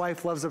 how my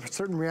wife loves a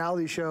certain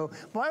reality show.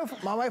 My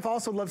wife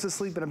also loves to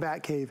sleep in a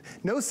bat cave.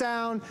 No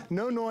sound,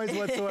 no noise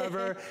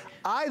whatsoever.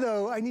 I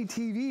need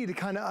TV to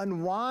kind of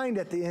unwind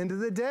at the end of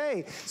the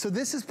day. So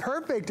this is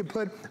perfect to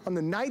put on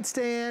the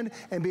nightstand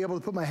and be able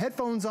to put my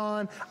headphones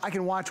on. I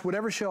can watch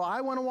whatever show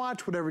I want to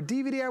watch, whatever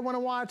DVD I want to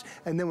watch,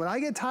 and then when I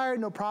get tired,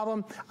 no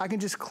problem, I can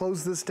just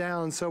close this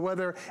down. So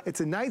whether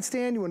it's a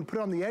nightstand you want to put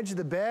on the edge of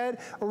the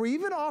bed, or we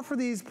even offer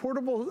these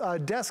portable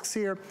desks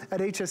here at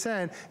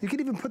HSN, you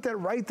can even put that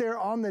right there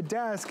on the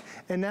desk,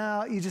 and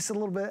now you're just a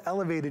little bit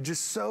elevated.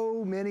 Just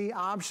so many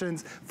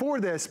options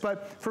for this.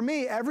 But for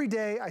me, every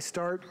day I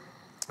start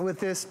with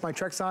this, my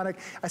Trexonic,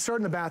 I start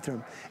in the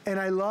bathroom. And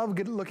I love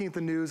looking at the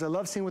news. I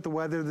love seeing what the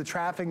weather, the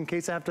traffic, in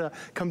case I have to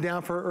come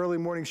down for an early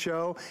morning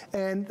show.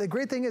 And the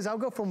great thing is I'll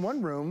go from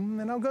one room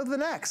and I'll go to the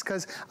next,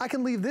 because I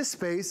can leave this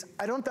space.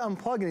 I don't have to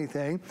unplug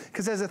anything,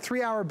 because there's a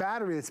 3-hour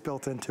battery that's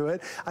built into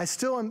it. I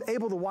still am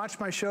able to watch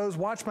my shows,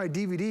 watch my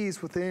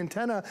DVDs with the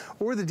antenna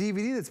or the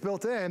DVD that's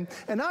built in.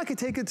 And now I can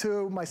take it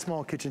to my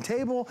small kitchen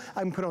table.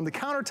 I can put it on the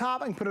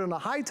countertop. I can put it on a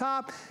high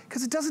top,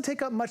 because it doesn't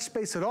take up much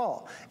space at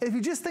all. And if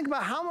you just think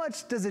about how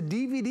much does a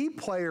DVD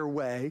player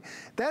weigh,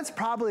 that's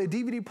probably, a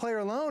DVD player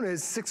alone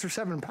is 6 or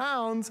 7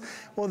 pounds.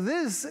 Well,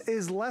 this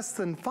is less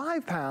than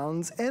 5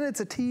 pounds, and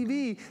it's a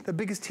TV, the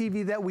biggest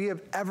TV that we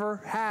have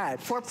ever had.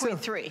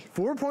 4.3.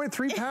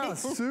 4.3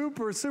 pounds,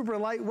 super, super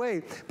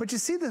lightweight. But you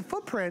see the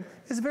footprint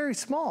is very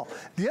small.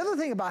 The other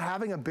thing about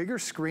having a bigger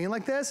screen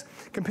like this,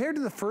 compared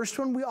to the first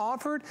one we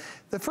offered,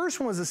 the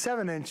first one was a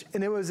 7-inch,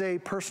 and it was a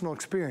personal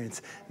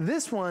experience.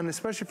 This one,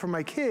 especially for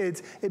my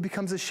kids, it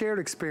becomes a shared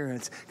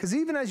experience, because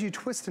even as you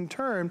twist and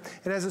turn,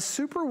 it has a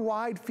super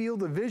wide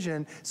field of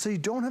vision, so you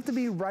don't have to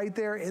be right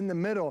there in the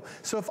middle.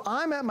 So if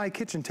I'm at my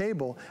kitchen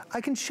table, I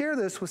can share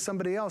this with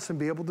somebody else and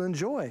be able to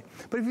enjoy.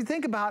 But if you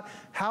think about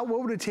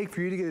what would it take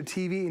for you to get a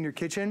TV in your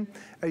kitchen?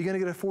 Are you gonna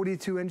get a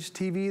 42-inch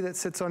TV that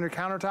sits on your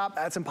countertop?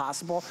 That's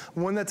impossible.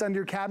 One that's under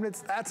your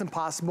cabinets? That's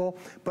impossible.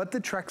 But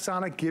the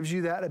Trexonic gives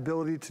you that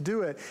ability to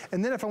do it.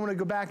 And then if I wanna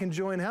go back and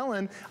join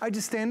Helen, I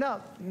just stand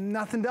up,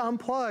 nothing to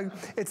unplug.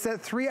 It's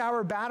that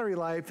 3-hour battery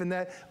life and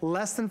that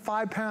less than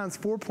 5 pounds,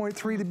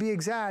 4.3 to be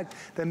exact,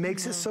 that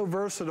makes it so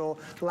versatile,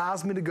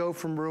 allows me to go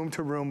from room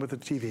to room with the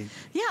TV.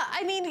 Yeah,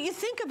 I mean, you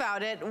think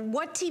about it,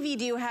 what TV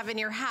do you have in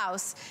your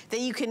house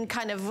that you can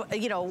kind of,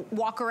 you know,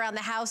 walk around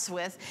the house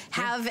with,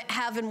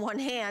 have in one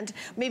hand?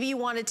 Maybe you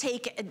want to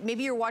take,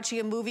 maybe you're watching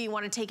a movie, you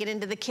want to take it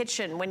into the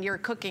kitchen when you're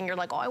cooking, you're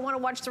like, oh, I want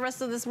to watch the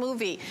rest of this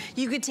movie.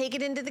 You could take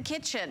it into the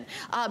kitchen.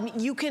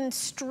 You can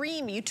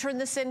stream, you turn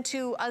this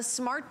into a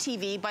smart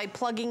TV by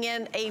plugging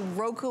in a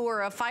Roku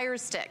or a Fire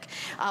Stick.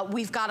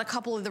 We've got a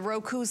couple of the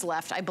Rokus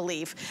left, I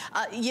believe.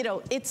 You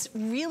know, it's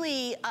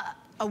really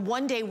a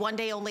one day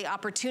only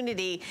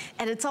opportunity,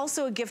 and it's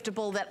also a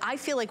giftable that I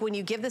feel like when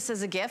you give this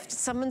as a gift,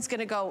 someone's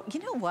gonna go, you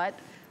know what?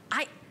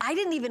 I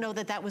didn't even know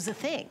that that was a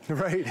thing.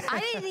 Right. I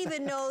didn't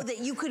even know that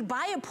you could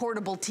buy a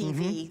portable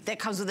TV that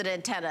comes with an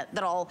antenna,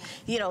 that all,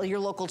 you know, your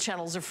local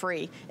channels are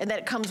free, and that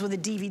it comes with a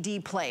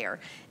DVD player,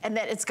 and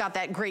that it's got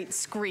that great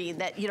screen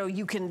that, you know,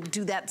 you can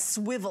do that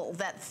swivel,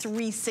 that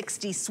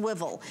 360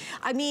 swivel.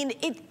 I mean,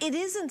 it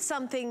isn't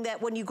something that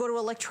when you go to an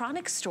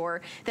electronics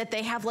store that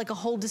they have like a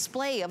whole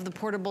display of the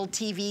portable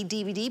TV,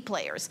 DVD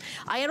players.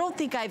 I don't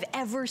think I've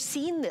ever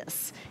seen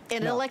this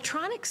in an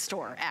electronics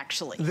store,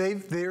 actually.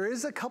 There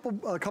is a couple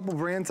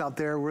brands out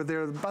there where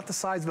they're about the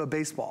size of a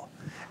baseball,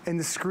 and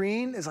the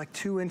screen is like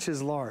 2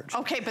 inches large.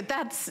 Okay, but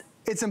that's...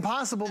 It's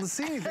impossible to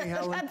see anything,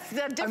 Helen. That's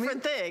a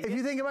different thing. If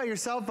you think about your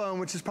cell phone,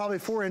 which is probably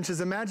 4 inches,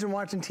 imagine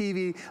watching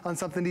TV on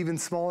something even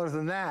smaller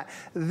than that.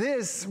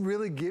 This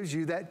really gives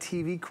you that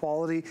TV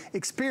quality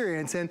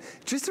experience. And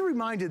just to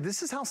remind you,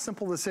 this is how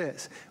simple this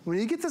is. When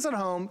you get this at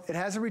home, it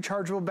has a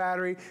rechargeable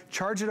battery.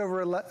 Charge it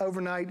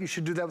overnight. You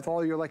should do that with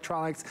all your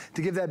electronics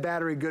to give that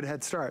battery a good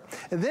head start.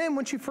 And then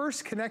once you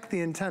first connect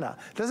the antenna,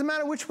 doesn't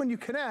matter which one you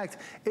connect,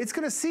 it's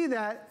going to see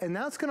that, and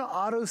now it's going to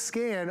auto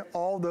scan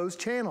all those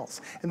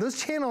channels. And those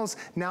channels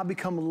now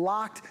become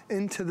locked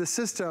into the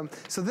system.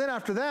 So then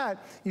after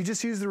that, you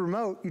just use the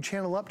remote, you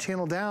channel up,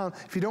 channel down.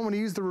 If you don't want to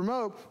use the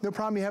remote, no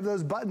problem, you have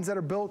those buttons that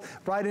are built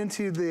right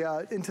into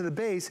the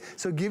base,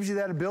 so it gives you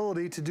that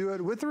ability to do it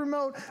with the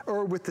remote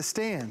or with the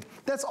stand.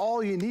 That's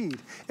all you need.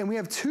 And we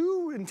have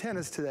 2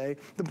 antennas today.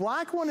 The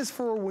black one is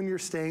for when you're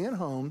staying at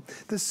home.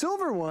 The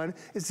silver one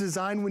is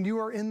designed when you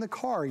are in the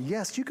car.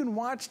 Yes, you can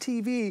watch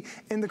TV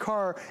in the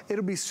car.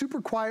 It'll be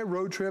super quiet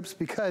road trips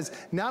because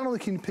not only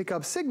can you pick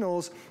up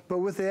signals, but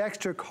with the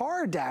extra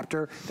car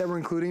adapter that we're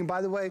including.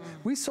 By the way,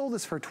 we sold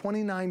this for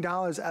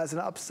 $29 as an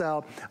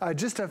upsell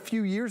just a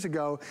few years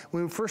ago.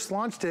 When we first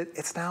launched it,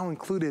 it's now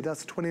included.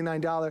 That's a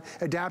 $29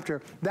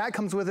 adapter. That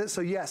comes with it, so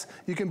yes,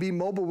 you can be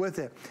mobile with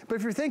it. But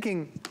if you're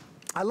thinking,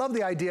 I love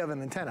the idea of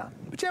an antenna,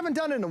 but you haven't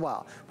done it in a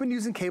while. We've been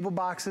using cable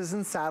boxes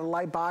and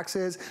satellite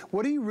boxes.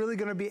 What are you really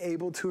gonna be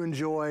able to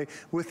enjoy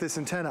with this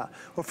antenna?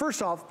 Well,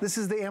 first off, this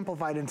is the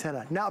amplified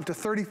antenna. Now up to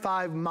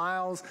 35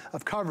 miles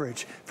of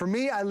coverage. For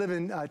me, I live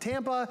in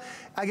Tampa.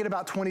 I get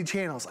about 20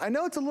 channels. I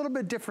know it's a little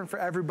bit different for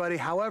everybody.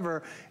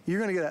 However, you're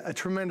gonna get a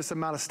tremendous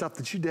amount of stuff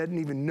that you didn't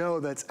even know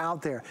that's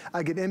out there.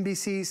 I get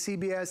NBC,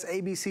 CBS,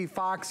 ABC,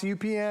 Fox,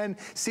 UPN,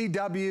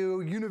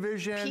 CW,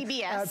 Univision,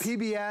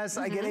 PBS.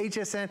 I get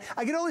HSN.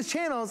 I get all these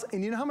channels,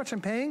 and you know how much I'm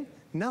paying?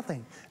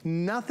 Nothing.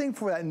 Nothing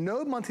for that.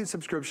 No monthly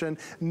subscription,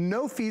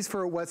 no fees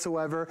for it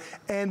whatsoever.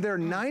 And there are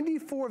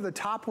 94 of the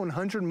top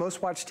 100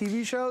 most watched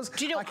TV shows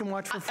Do you know, I can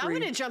watch for free. I'm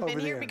going to jump in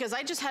here because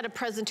I just had a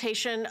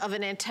presentation of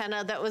an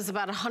antenna that was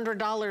about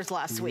 $100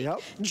 last week.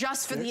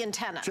 Just for the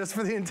antenna. Just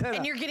for the antenna.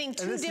 And you're getting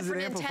 2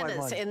 different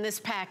antennas in this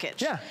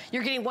package. Yeah.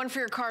 You're getting one for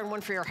your car and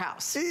one for your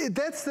house.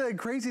 That's the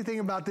crazy thing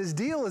about this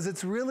deal is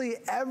it's really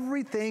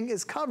everything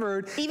is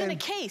covered. Even a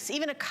case,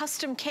 even a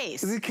custom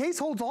case. The case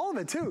holds all of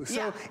it too.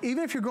 So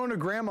even if you're going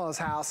to grandma's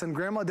house and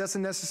grandma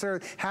doesn't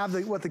necessarily have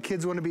what the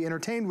kids want to be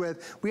entertained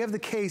with, we have the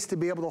case to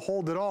be able to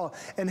hold it all.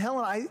 And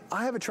Helen,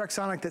 I have a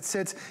Trexonic that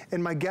sits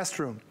in my guest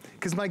room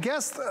because my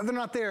guests, they're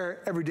not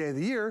there every day of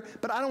the year,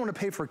 but I don't want to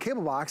pay for a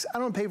cable box. I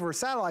don't want to pay for a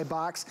satellite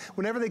box.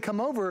 Whenever they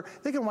come over,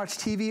 they can watch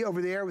TV over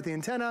the air with the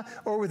antenna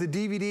or with a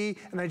DVD,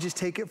 and I just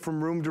take it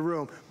from room to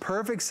room.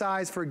 Perfect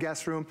size for a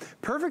guest room.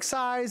 Perfect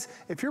size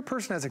if your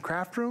person has a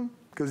craft room,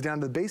 goes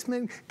down to the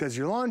basement, does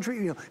your laundry,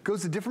 you know,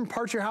 goes to different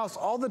parts of your house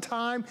all the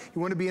time.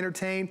 You want to be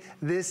entertained.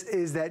 This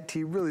is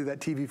really that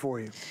TV for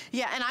you.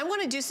 Yeah, and I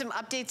want to do some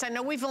updates. I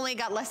know we've only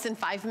got less than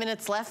 5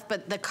 minutes left,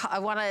 but I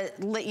want to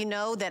let you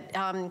know that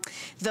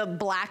the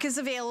black is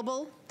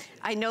available.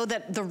 I know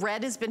that the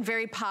red has been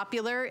very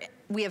popular.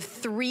 We have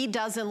 3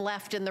 dozen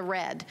left in the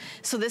red.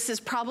 So this is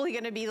probably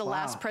gonna be the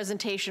last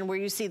presentation where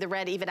you see the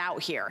red even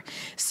out here.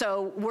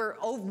 So we're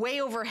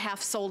way over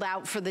half sold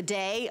out for the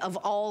day of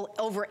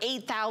over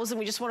 8,000.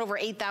 We just went over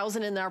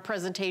 8,000 in our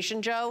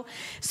presentation, Joe.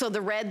 So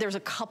the red, there's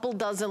a couple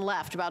dozen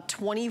left, about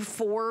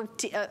 24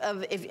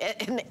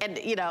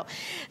 you know,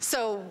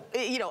 so,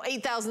 you know,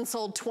 8,000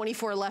 sold,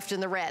 24 left in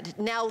the red.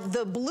 Now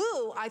the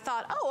blue, I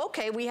thought, oh,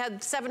 okay, we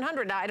had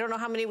 700 now. I don't know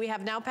how many we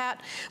have now,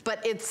 Pat,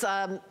 but it's,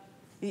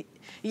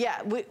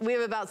 yeah, we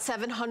have about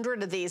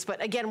 700 of these,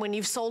 but again, when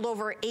you've sold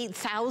over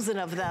 8,000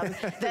 of them,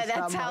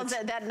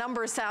 that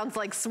number sounds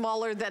like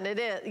smaller than it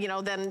is, you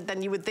know,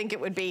 than you would think it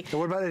would be. So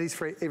what about Eddie's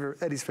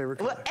favorite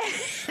color? Well,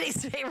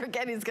 Eddie's favorite,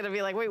 Eddie's gonna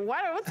be like, wait,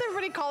 what's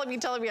everybody calling me,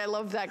 telling me I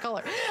love that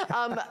color?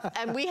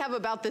 And we have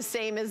about the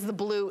same as the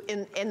blue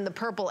in the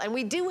purple, and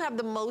we do have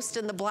the most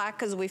in the black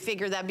because we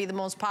figure that'd be the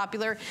most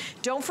popular.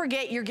 Don't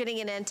forget, you're getting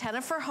an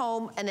antenna for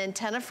home, an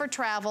antenna for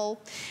travel.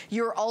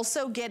 You're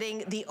also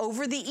getting the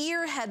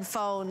over-the-ear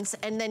headphones,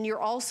 and then you're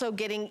also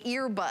getting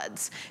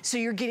earbuds. So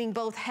you're getting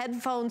both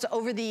headphones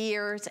over the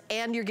ears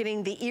and you're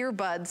getting the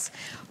earbuds,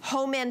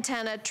 home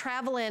antenna,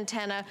 travel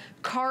antenna,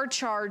 car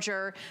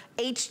charger,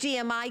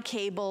 HDMI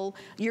cable.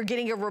 You're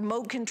getting a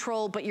remote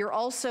control, but you're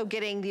also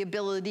getting the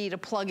ability to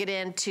plug it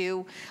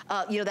into,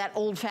 you know, that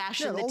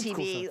old-fashioned, the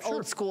TV,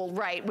 old school,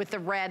 right, with the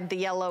red, the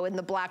yellow, and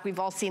the black. We've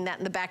all seen that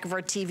in the back of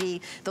our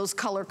TV, those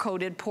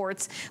color-coded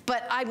ports.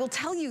 But I will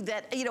tell you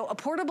that, you know, a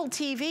portable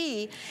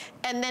TV,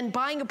 and then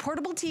buying a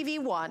portable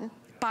TV,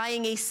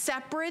 buying a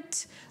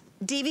separate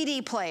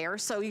DVD player,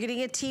 so you're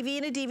getting a TV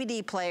and a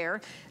DVD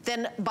player,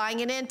 then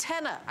buying an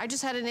antenna. I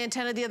just had an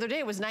antenna the other day.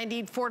 It was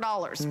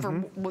 $94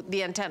 for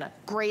the antenna.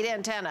 Great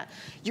antenna.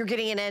 You're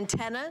getting an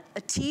antenna,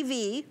 a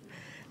TV,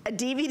 a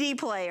DVD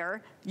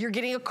player, you're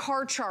getting a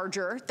car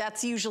charger,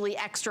 that's usually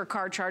extra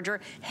car charger,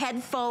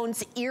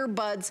 headphones,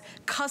 earbuds,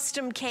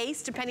 custom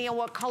case, depending on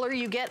what color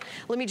you get.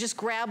 Let me just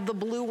grab the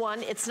blue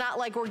one. It's not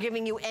like we're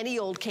giving you any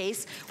old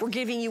case. We're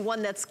giving you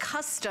one that's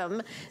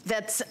custom,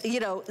 that's,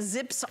 you know,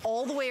 zips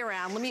all the way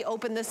around. Let me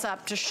open this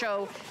up to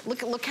show,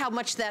 look how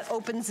much that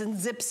opens and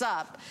zips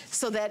up,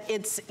 so that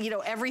it's, you know,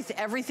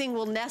 everything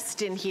will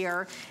nest in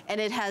here, and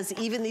it has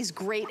even these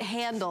great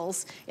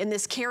handles in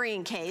this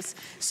carrying case.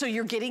 So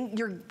you're getting,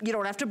 you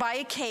don't have to buy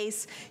a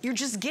case. You're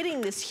just getting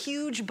this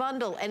huge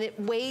bundle, and it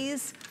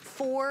weighs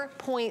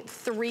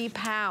 4.3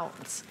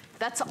 pounds.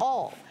 That's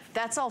all.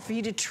 That's all for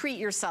you to treat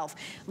yourself.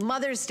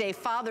 Mother's Day,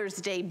 Father's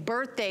Day,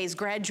 birthdays,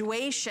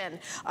 graduation,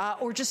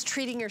 or just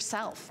treating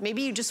yourself.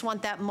 Maybe you just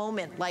want that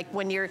moment, like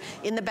when you're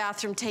in the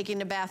bathroom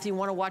taking a bath, you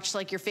want to watch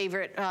like your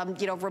favorite,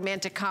 you know,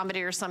 romantic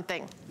comedy or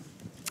something.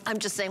 I'm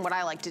just saying what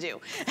I like to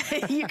do.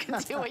 You can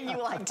do what you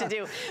like to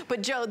do.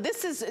 But Joe,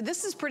 this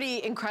is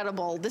pretty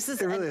incredible. This is,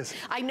 it really is.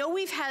 I know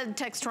we've had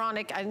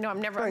Textronic. I know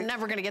I'm never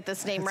going to get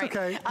this name right.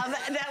 Okay.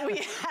 That we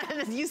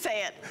had, you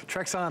say it.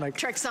 Trexonic.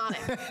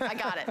 Trexonic. I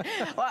got it.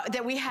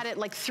 That we had it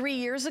like 3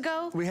 years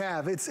ago. We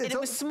have. And it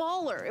was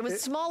smaller. It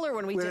was smaller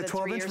when we did it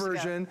 3 years ago. We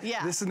had a 12-inch version.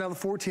 Yeah. This is now the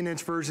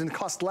 14-inch version. It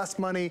costs less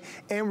money,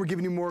 and we're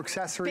giving you more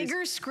accessories.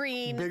 Bigger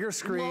screen. Bigger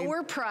screen.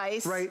 Lower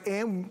price. Right,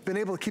 and been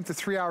able to keep the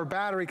 3-hour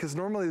battery, because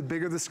normally the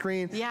bigger the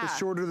screen, the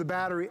shorter the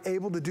battery,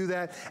 able to do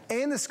that.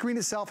 And the screen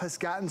itself has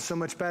gotten so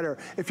much better.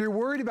 If you're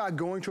worried about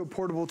going to a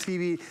portable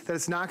TV that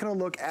it's not gonna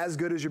look as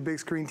good as your big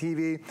screen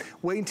TV,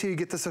 wait until you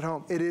get this at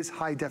home. It is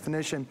high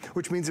definition,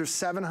 which means there's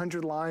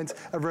 700 lines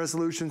of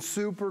resolution,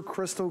 super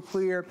crystal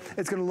clear.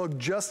 It's gonna look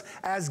just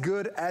as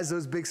good as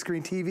those big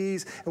screen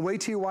TVs. And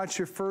wait till you watch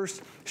your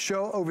first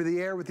show over the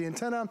air with the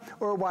antenna,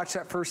 or watch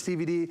that first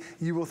DVD.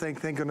 You will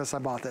think, thank goodness I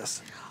bought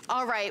this.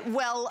 All right,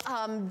 well,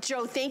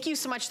 Joe, thank you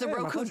so much. The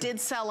Roku did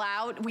sell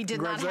out. We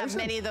did not have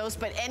many of those,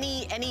 but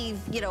any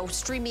you know,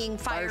 streaming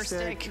Fire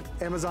Stick,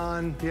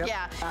 Amazon,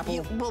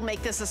 Apple. We'll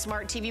make this a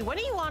smart TV. When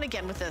are you on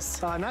again with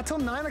this? Not till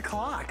 9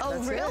 o'clock. Oh,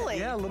 that's really? It.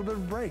 Yeah, a little bit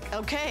of a break.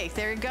 Okay,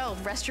 there you go.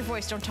 Rest your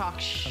voice, don't talk.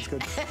 Shh. That's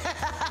good.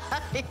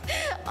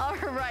 All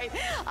right,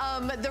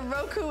 the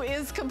Roku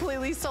is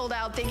completely sold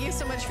out. Thank you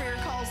so much for your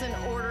calls and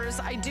orders.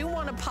 I do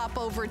want to pop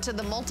over to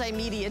the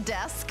multimedia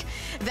desk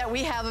that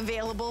we have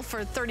available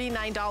for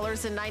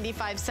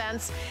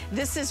 $39.95.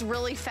 This is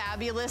really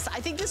fabulous.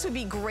 I think this would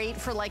be great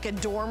for like a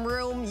dorm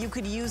room. You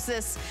could use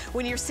this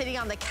when you're sitting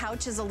on the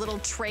couch as a little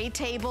tray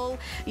table.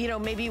 You know,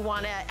 maybe you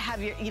want to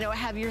have your,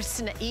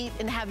 eat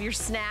and have your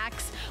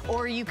snacks,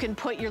 or you can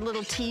put your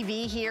little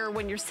TV here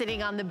when you're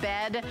sitting on the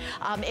bed.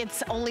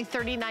 It's only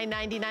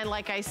 $39.99,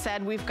 like I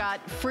said. We've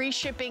got free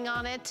shipping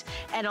on it,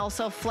 and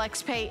also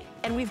flex pay,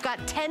 and we've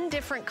got 10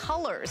 different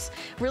colors.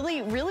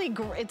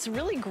 It's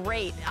really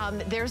great.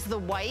 There's the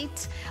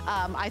white.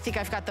 I think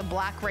I've got the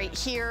black right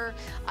here.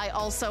 I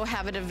also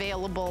have it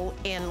available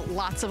in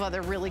lots of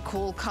other really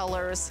cool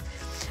colors,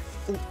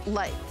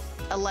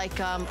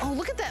 oh,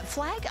 look at that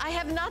flag. I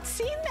have not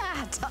seen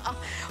that.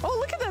 Oh,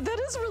 look at that. That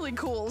is really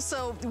cool.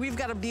 So we've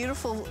got a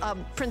beautiful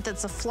print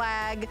that's a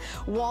flag,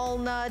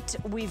 walnut.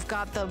 We've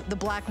got the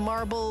black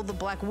marble, the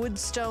black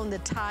woodstone, the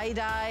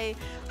tie-dye.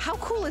 How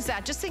cool is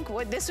that? Just think,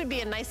 this would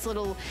be a nice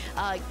little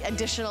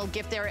additional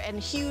gift there, and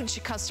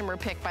huge customer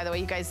pick, by the way.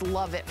 You guys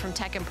love it from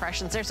Tech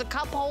Impressions. There's a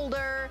cup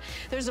holder.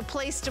 There's a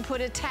place to put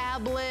a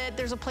tablet.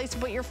 There's a place to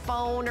put your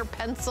phone or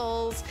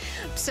pencils.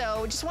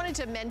 So just wanted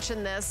to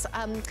mention this.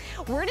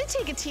 We're gonna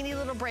take a teeny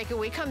little break. When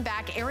we come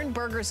back, Aaron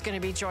Berger's going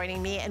to be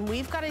joining me, and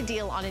we've got a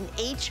deal on an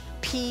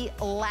HP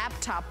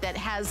laptop that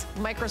has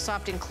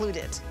Microsoft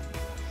included.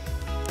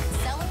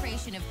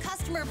 Celebration of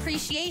Customer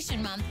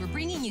Appreciation Month, we're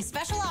bringing you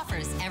special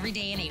offers every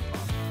day in April.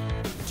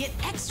 Get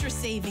extra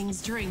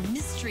savings during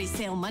Mystery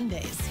Sale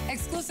Mondays.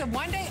 Exclusive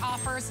one-day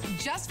offers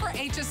just for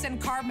HSN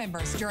card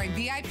members during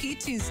VIP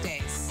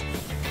Tuesdays.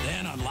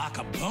 Then unlock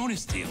a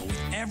bonus deal with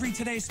every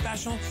Today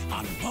special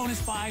on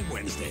Bonus Buy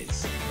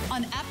Wednesdays.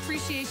 On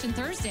Appreciation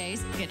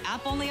Thursdays, get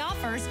app-only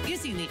offers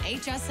using the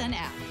HSN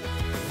app.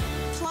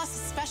 Plus,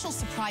 special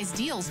surprise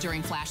deals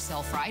during Flash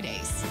Sale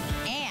Fridays.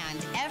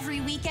 And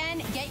every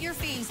weekend, get your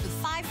faves with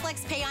 5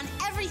 Flex Pay on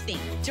everything.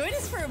 Join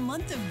us for a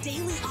month of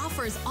daily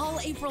offers all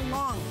April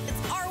long.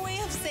 It's our way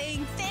of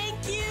saying thank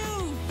you.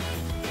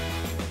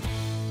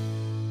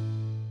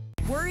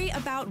 Worry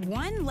about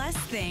one less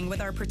thing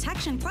with our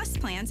Protection Plus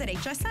plans at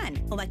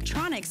HSN.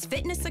 Electronics,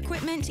 fitness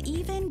equipment,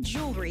 even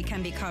jewelry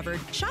can be covered.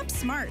 Shop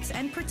smart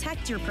and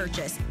protect your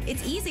purchase.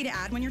 It's easy to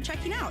add when you're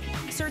checking out.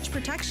 Search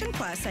Protection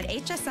Plus at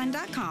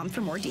hsn.com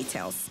for more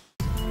details.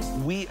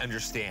 We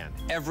understand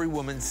every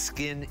woman's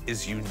skin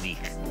is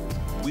unique.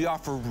 We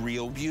offer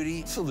real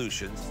beauty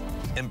solutions,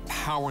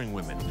 empowering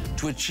women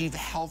to achieve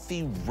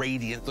healthy,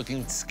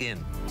 radiant-looking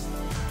skin.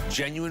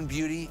 Genuine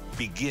beauty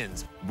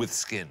begins with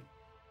skin.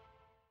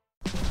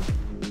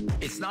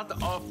 It's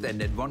not often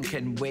that one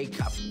can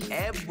wake up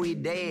every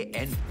day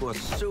and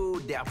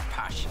pursue their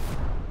passion.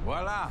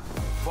 Voila!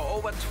 For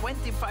over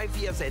 25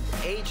 years at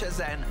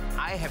HSN,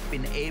 I have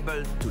been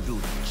able to do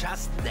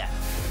just that.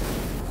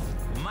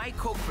 My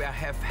cookware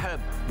have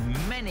helped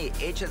many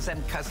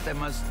HSN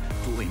customers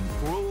to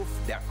improve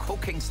their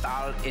cooking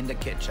style in the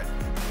kitchen.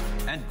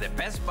 And the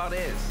best part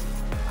is,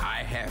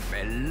 I have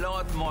a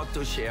lot more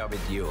to share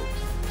with you.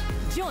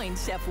 Join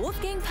Chef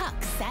Wolfgang Puck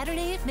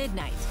Saturday at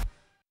midnight.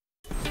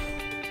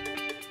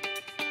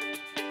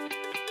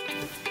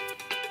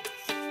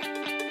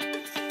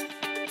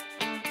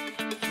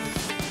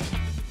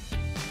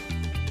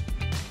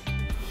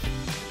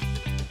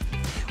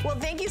 Well,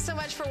 thank you so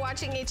much for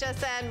watching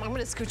HSN. I'm going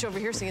to scooch over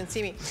here so you can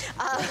see me.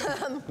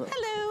 Hello.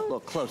 A little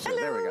closer.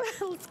 Hello. There we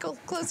go. Let's go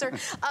closer.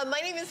 My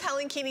name is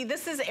Helen Keeney.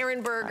 This is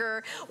Erin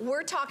Berger.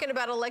 We're talking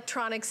about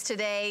electronics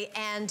today,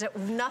 and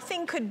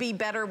nothing could be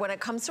better when it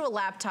comes to a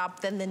laptop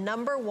than the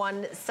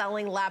 #1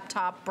 selling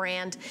laptop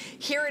brand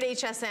here at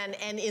HSN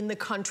and in the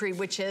country,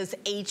 which is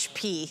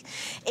HP.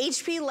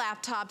 HP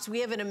laptops, we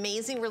have an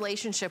amazing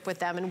relationship with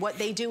them, and what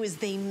they do is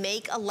they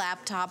make a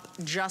laptop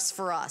just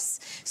for us.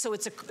 So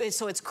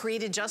it's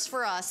created just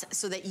for us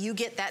so that you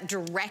get that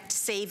direct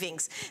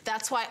savings.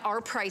 That's why our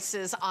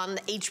prices on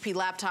the HP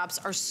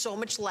laptops are so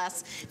much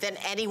less than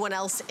anyone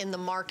else in the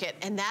market.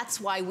 And that's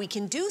why we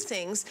can do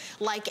things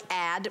like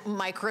add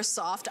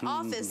Microsoft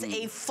Office.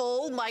 A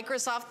full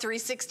Microsoft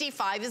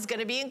 365 is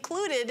gonna be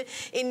included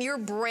in your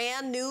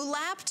brand new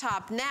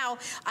laptop. Now,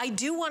 I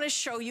do wanna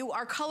show you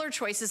our color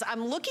choices.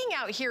 I'm looking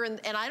out here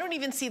and I don't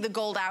even see the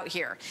gold out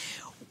here.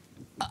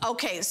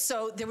 Okay,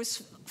 so there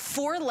was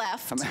 4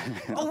 left.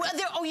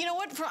 Oh, you know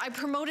what? I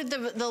promoted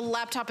the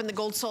laptop and the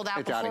gold sold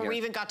out before we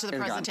even got to the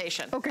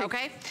presentation.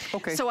 Okay.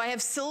 So I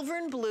have silver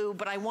and blue,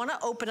 but I want to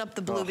open up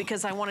the blue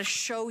because I want to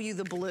show you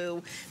the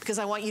blue because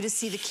I want you to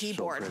see the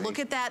keyboard. Look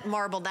at that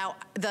marble. Now,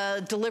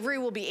 the delivery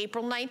will be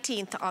April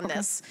 19th on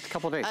this. A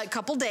couple days. A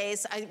couple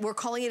days. We're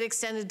calling it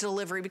extended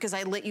delivery because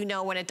I let you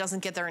know when it doesn't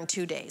get there in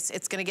 2 days.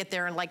 It's going to get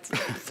there in like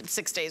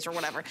 6 days or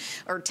whatever,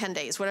 or 10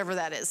 days, whatever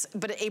that is.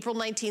 But April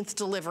 19th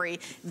delivery,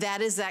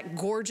 that is that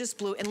gorgeous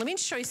blue. And let me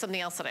show you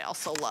something else that I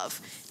also love.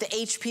 The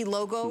HP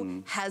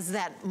logo has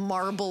that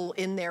marble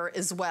in there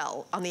as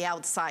well on the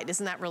outside.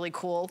 Isn't that really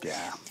cool?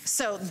 Yeah.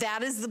 So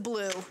that is the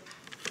blue.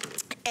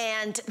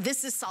 And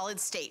this is solid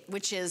state,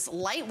 which is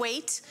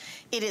lightweight,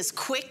 it is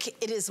quick,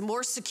 it is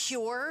more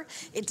secure,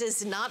 it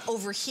does not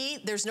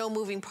overheat, there's no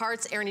moving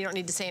parts. Erin, you don't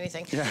need to say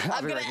anything. Yeah,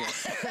 I'm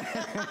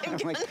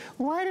like,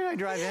 why did I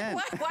drive in?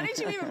 Why did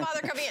you even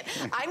bother coming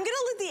in? I'm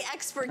gonna let the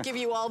expert give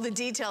you all the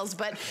details,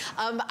 but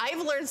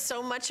I've learned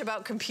so much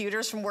about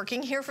computers from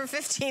working here for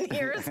 15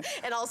 years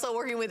and also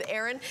working with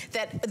Erin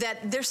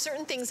that there's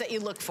certain things that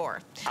you look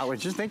for. I was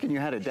just thinking you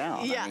had it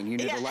down. Yeah. I mean, you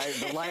need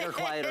the lighter,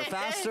 quieter,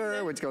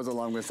 faster, which goes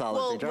along with solid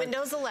state.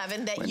 Windows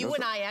 11 that you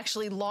and I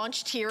actually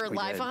launched here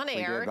live on air.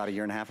 We did about a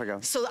year and a half ago.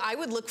 So I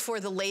would look for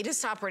the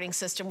latest operating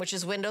system, which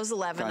is Windows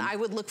 11. I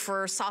would look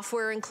for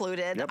software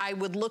included. I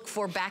would look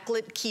for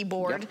backlit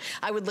keyboard.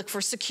 I would look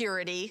for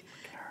security.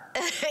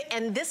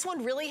 And this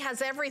one really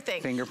has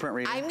everything. Fingerprint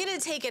reader. I'm gonna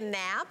take a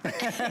nap and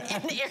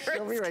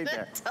Erin's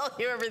gonna tell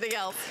you everything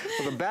else.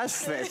 Well, the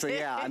best thing, so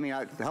yeah, I mean,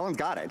 Helen's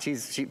got it.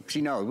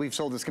 She knows. We've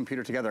sold this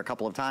computer together a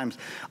couple of times,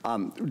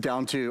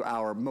 down to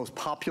our most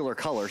popular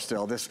color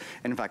still. This,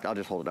 and in fact, I'll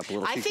just hold it up a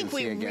little so you can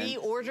see again. I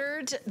think we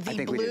reordered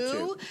the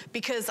blue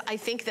because I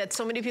think that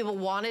so many people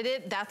wanted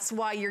it. That's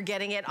why you're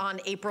getting it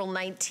on April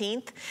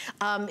 19th.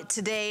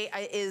 Today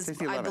is,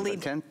 I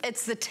believe,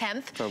 it's the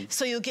 10th.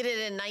 So you'll get it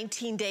in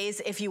 19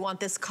 days if you want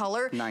this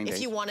color. 9 days.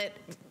 If you want it,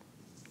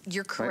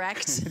 you're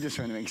correct. Right? Just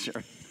trying to make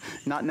sure.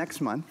 Not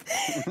next month.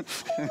 Oh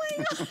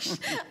my gosh,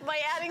 my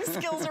adding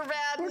skills are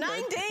bad.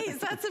 9 days,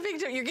 that's a big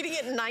deal. You're getting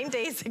it in 9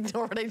 days,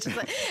 ignore what I just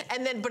said.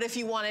 And then, but if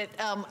you want it,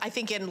 I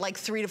think in like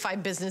 3 to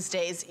 5 business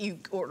days, you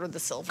order the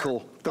silver.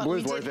 Cool, the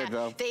blue's worth it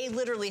though. They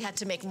literally had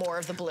to make more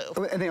of the blue.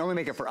 And they only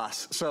make it for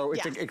us. So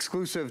it's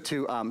exclusive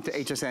to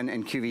HSN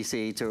and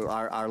QVC, to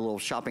our little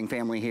shopping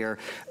family here.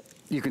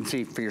 You can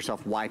see for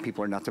yourself why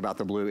people are nuts about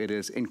the blue. It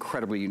is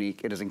incredibly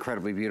unique. It is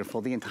incredibly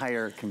beautiful. The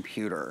entire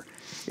computer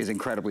is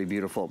incredibly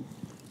beautiful.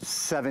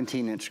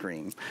 17-inch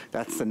screen.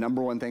 That's the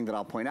 #1 thing that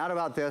I'll point out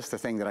about this. The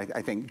thing that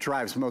I think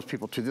drives most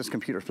people to this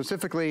computer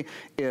specifically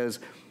is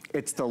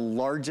It's the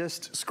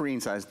largest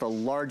screen size, the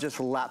largest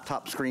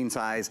laptop screen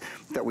size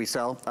that we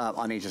sell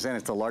on HSN.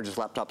 It's the largest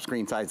laptop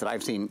screen size that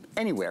I've seen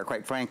anywhere,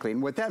 quite frankly.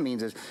 And what that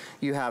means is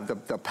you have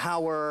the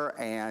power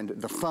and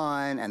the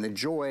fun and the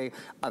joy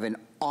of an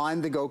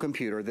on-the-go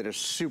computer that is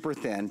super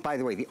thin. By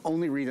the way, the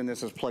only reason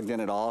this is plugged in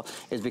at all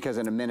is because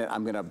in a minute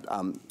I'm gonna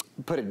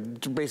put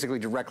it basically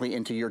directly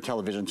into your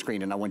television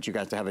screen, and I want you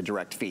guys to have a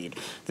direct feed.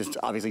 This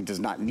obviously does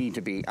not need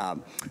to be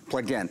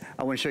plugged in.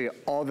 I wanna show you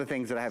all the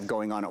things that I have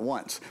going on at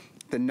once.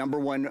 The number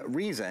one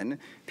reason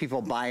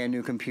people buy a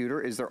new computer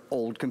is their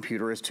old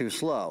computer is too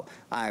slow.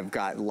 I've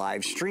got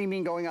live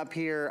streaming going up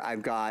here.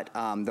 I've got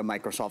the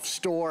Microsoft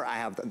Store. I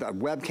have the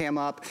webcam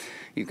up.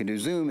 You can do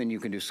Zoom, and you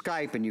can do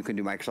Skype, and you can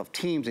do Microsoft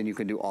Teams, and you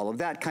can do all of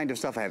that kind of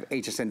stuff. I have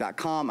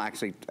hsn.com. I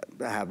actually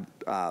have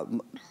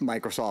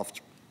Microsoft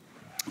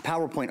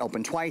PowerPoint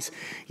open twice.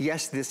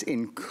 Yes, this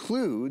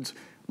includes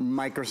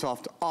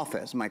Microsoft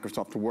Office,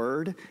 Microsoft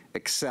Word,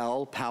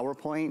 Excel,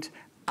 PowerPoint,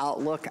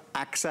 Outlook,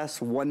 Access,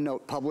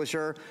 OneNote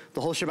Publisher,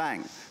 the whole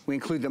shebang. We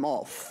include them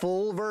all.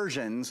 Full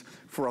versions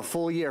for a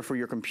full year for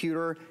your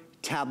computer,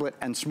 tablet,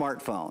 and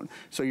smartphone.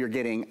 So you're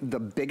getting the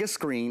biggest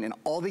screen. In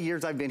all the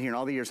years I've been here, and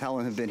all the years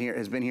Helen has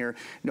been here,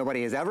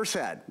 nobody has ever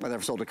said, whether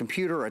I've sold a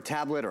computer or a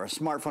tablet or a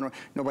smartphone,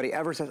 nobody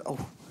ever says, oh,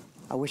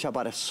 I wish I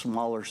bought a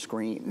smaller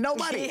screen.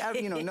 Nobody,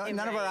 you know,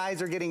 none of our eyes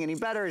are getting any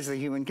better. It's a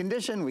human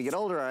condition. We get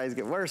older, our eyes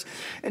get worse.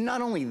 And not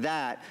only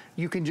that,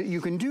 you can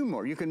do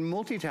more. You can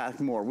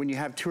multitask more when you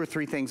have 2 or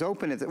 3 things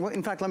open. Well,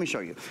 in fact, let me show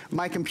you.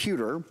 My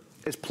computer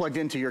is plugged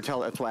into your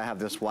that's why I have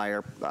this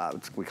wire,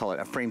 we call it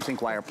a frame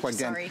sync wire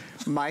plugged in.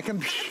 My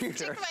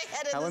computer,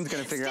 Helen's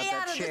gonna figure out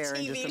that chair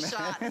in just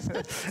a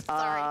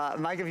minute.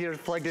 My computer is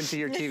plugged into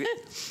your TV.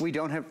 We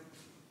don't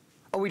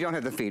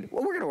have the feed.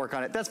 Well, we're gonna work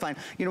on it, that's fine.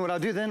 You know what I'll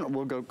do then?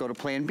 We'll go to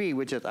plan B,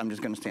 which is I'm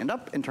just gonna stand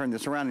up and turn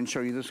this around and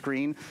show you the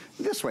screen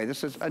this way.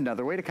 This is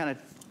another way to kind of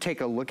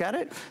take a look at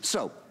it.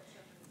 So,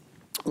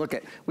 look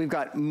at, we've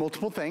got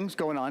multiple things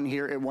going on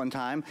here at one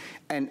time,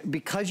 and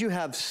because you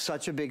have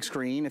such a big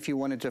screen, if you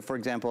wanted to, for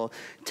example,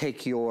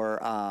 take your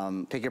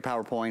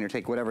PowerPoint or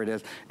take whatever it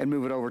is and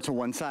move it over to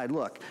one side,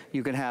 look,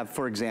 you can have,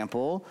 for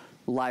example,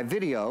 live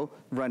video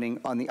running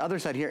on the other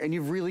side here, and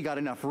you've really got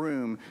enough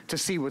room to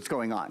see what's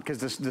going on because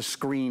the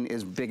screen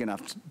is big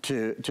enough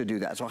to do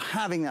that. So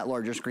having that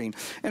larger screen,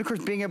 and of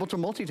course being able to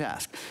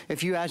multitask.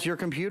 If you ask your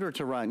computer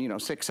to run, you know,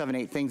 6, 7,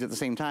 8 things at the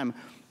same time,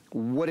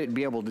 would it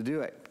be able to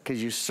do it?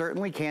 Because you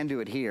certainly can do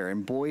it here,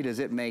 and boy does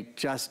it make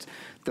just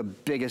the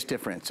biggest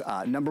difference.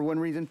 Number one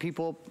reason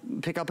people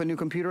pick up a new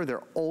computer,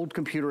 their old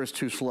computer is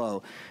too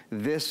slow.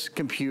 This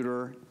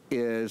computer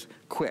is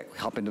quick.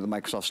 Hop into the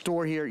Microsoft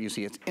Store here, you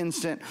see it's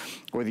instant,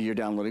 whether you're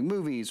downloading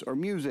movies or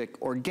music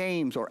or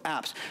games or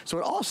apps. So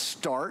it all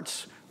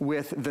starts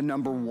with the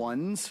number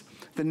ones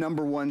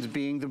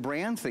being the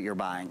brands that you're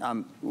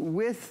buying.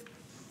 With,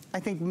 I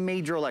think,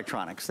 major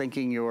electronics,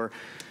 thinking your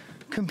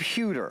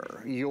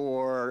computer,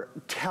 your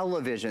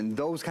television,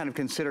 those kind of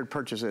considered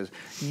purchases,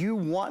 you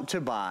want to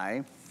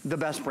buy the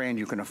best brand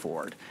you can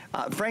afford.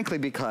 Frankly,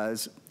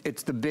 because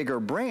it's the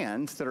bigger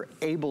brands that are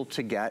able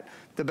to get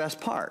the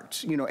best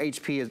parts. You know,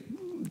 HP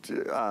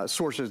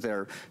sources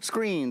their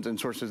screens and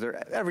sources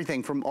their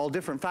everything from all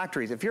different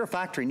factories. If you're a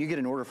factory and you get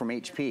an order from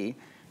HP,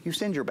 you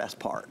send your best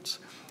parts.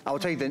 I will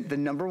tell you the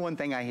number one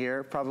thing I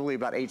hear probably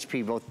about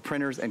HP, both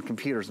printers and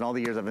computers, and all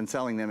the years I've been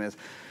selling them is,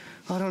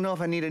 I don't know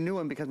if I need a new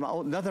one because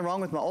nothing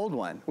wrong with my old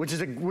one, which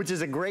is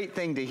a great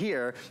thing to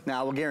hear. Now,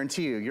 I will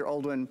guarantee you, your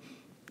old one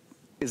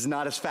is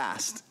not as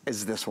fast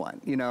as this one.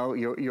 You know,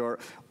 your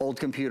old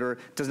computer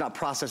does not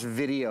process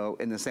video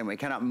in the same way,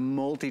 cannot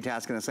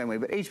multitask in the same way,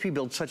 but HP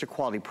builds such a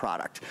quality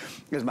product,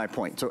 is my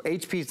point. So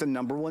HP is the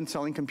number one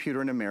selling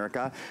computer in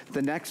America.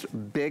 The next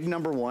big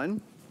number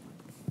one,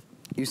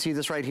 you see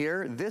this right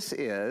here? This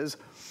is,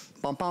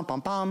 bum, bum,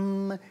 bum,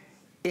 bum,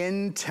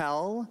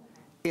 Intel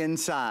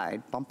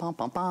Inside. Bum, bum,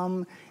 bum,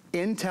 bum.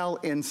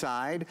 Intel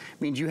Inside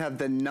means you have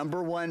the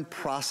number one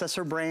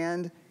processor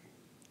brand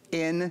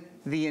in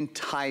the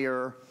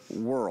entire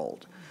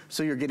world.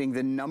 So you're getting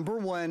the number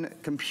one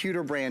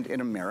computer brand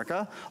in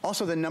America,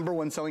 also the number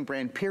one selling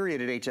brand,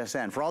 period, at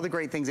HSN. For all the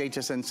great things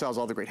HSN sells,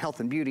 all the great health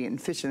and beauty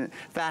and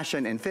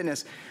fashion and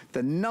fitness,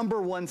 the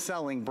number one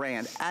selling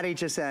brand at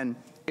HSN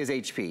is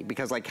HP,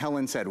 because like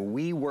Helen said,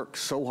 we work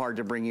so hard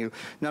to bring you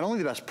not only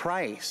the best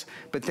price,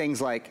 but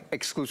things like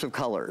exclusive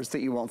colors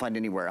that you won't find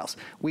anywhere else.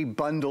 We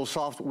bundle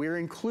software, we're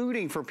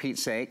including, for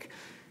Pete's sake,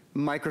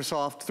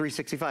 Microsoft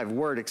 365,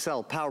 Word,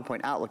 Excel,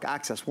 PowerPoint, Outlook,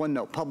 Access,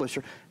 OneNote,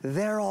 Publisher.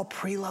 They're all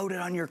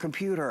preloaded on your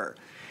computer.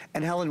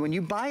 And Helen, when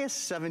you buy a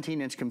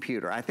 17-inch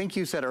computer, I think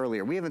you said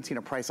earlier, we haven't seen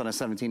a price on a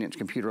 17-inch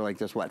computer like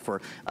this, what,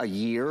 for a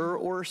year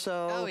or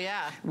so? Oh,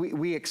 yeah.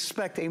 We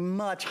expect a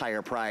much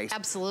higher price.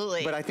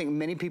 Absolutely. But I think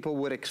many people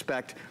would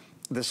expect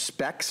the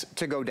specs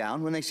to go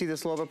down when they see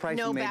this low of a price.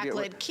 No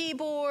backlit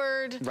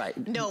keyboard. Right.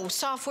 No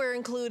software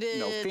included.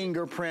 No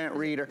fingerprint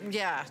reader.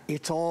 Yeah.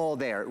 It's all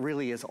there. It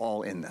really is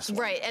all in this one.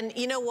 Right, and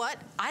you know what?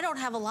 I don't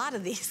have a lot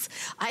of these.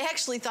 I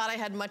actually thought I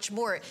had much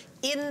more.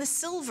 In the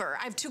silver,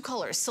 I have 2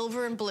 colors,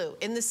 silver and blue.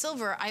 In the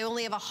silver, I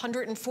only have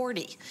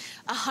 140.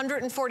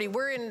 140.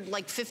 We're in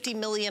like 50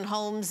 million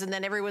homes, and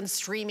then everyone's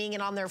streaming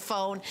and on their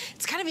phone.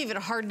 It's kind of even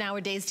hard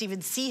nowadays to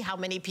even see how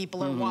many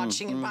people are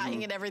watching and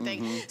buying and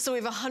everything. So we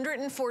have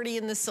 140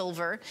 in the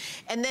silver.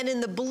 And then in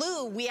the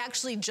blue, we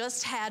actually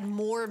just had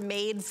more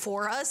made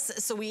for us.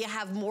 So we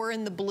have more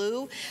in the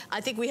blue. I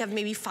think we have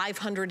maybe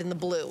 500 in the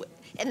blue.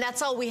 And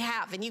that's all we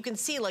have. And you can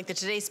see, like the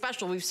Today's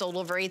Special, we've sold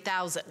over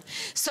 8,000.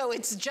 So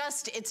it's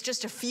just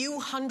a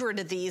few hundred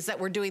of these that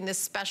we're doing this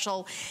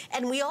special.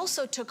 And we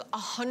also took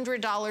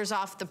 $100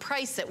 off the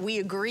price that we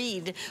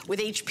agreed with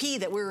HP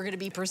that we were going to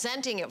be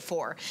presenting it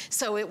for.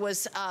 So it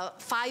was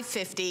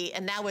 $550,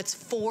 and now it's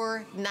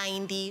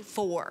 $494,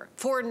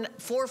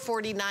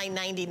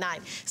 $449.99.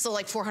 So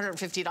like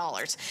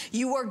 $450.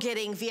 You are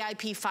getting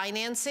VIP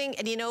financing,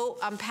 and you know,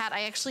 Pat,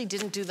 I actually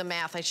didn't do the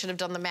math. I should have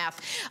done the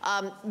math.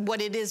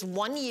 What it is,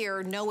 1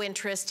 year, no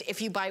interest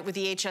if you buy it with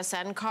the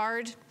HSN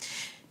card.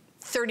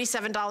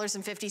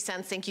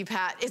 $37.50, thank you,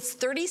 Pat. It's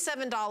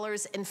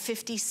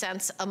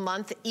 $37.50 a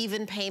month,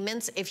 even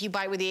payments, if you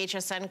buy with the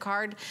HSN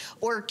card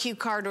or Q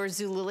card or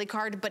Zulily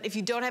card. But if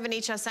you don't have an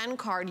HSN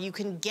card, you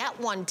can get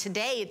one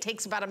today. It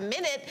takes about a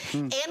minute,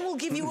 and we'll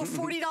give you a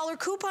 $40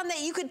 coupon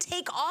that you could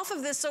take off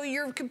of this, so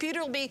your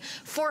computer will be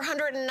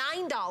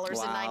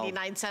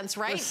 $409.99,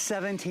 right? A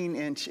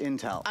 17-inch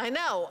Intel. I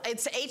know.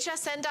 It's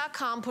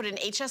hsn.com. Put an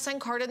HSN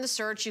card in the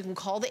search. You can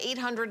call the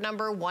 800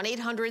 number,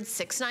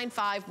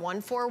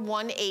 1-800-695-1418,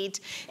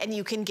 and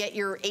you can get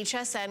your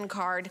HSN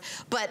card.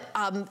 But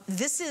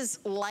this is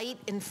light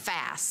and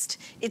fast.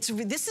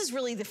 This is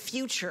really the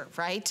future,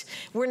 right?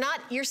 We're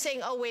not, you're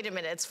saying, oh, wait a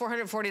minute, it's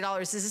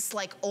 $440. Is this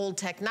like old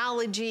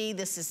technology?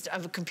 This is a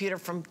computer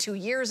from 2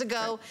 years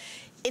ago. Right.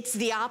 It's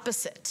the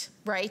opposite,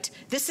 right?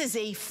 This is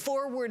a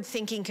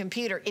forward-thinking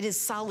computer. It is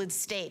solid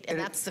state, and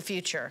that's the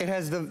future. It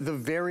has the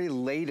very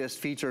latest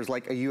features,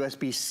 like a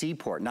USB-C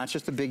port, not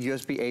just the big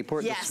USB-A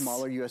port, the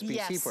smaller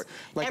USB-C port.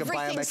 Like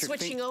everything's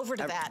switching over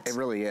to that. It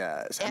really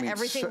is. I mean,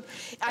 everything.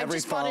 I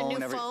just bought a new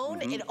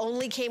phone. It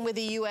only came with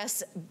a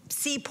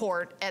USB-C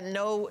port and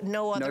no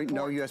other port.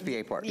 No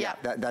USB-A port. Yeah,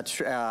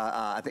 that's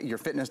I think your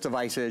fitness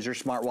devices, your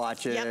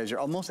smartwatches, your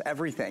almost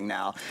everything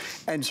now,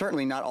 and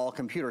certainly not all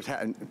computers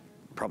have.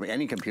 Probably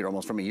any computer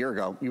almost from a year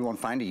ago, you won't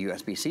find a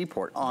USB-C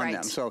port on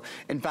them. So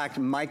in fact,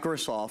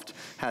 Microsoft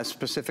has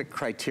specific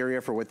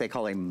criteria for what they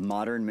call a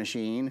modern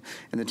machine.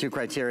 And the 2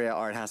 criteria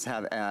are it has to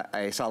have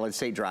a solid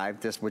state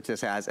drive, which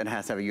this has, and it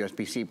has to have a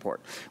USB-C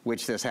port,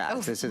 which this has. Oh,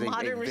 this is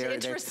modern machine,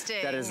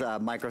 interesting. That is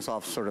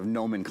Microsoft's sort of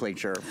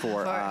nomenclature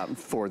for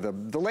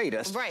the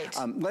latest. Right.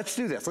 Let's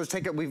do this. Let's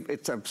take it.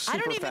 It's a super I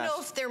don't even know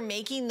if they're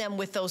making them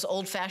with those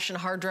old-fashioned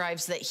hard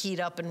drives that heat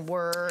up and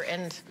whir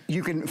and.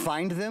 You can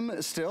find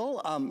them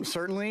still.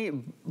 Certainly,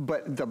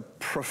 but the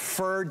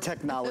preferred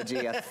technology,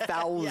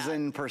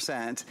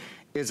 1,000%,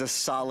 is a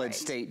solid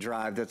state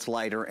drive that's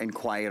lighter and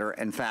quieter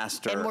and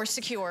faster. And more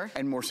secure.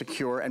 And more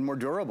secure and more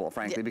durable,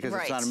 frankly, because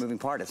it's not a moving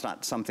part. It's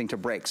not something to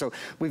break. So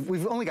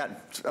we've only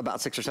got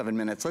about 6 or 7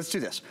 minutes. Let's do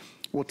this.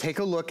 We'll take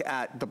a look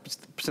at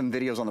some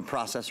videos on the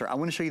processor. I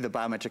want to show you the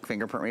biometric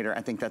fingerprint reader.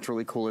 I think that's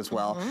really cool as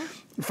well.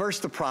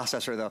 First, the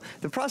processor, though.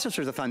 The processor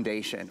is the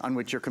foundation on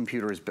which your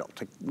computer is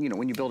built. Like, you know,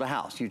 when you build a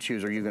house, you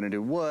choose, are you going to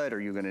do wood?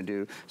 Are you going to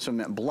do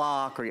cement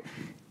block?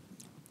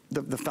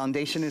 The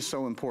foundation is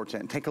so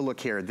important. Take a look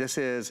here. This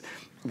is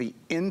the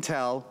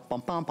Intel,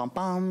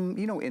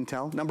 you know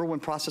Intel,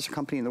 #1 processor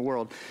company in the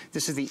world.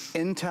 This is the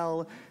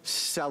Intel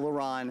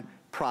Celeron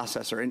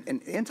processor. And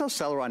Intel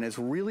Celeron is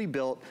really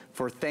built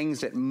for things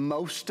that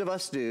most of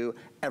us do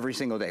every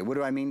single day. What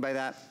do I mean by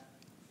that?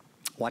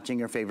 Watching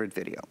your favorite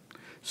video,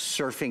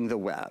 surfing the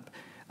web,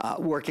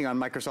 working on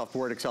Microsoft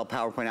Word, Excel,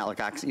 PowerPoint, Outlook,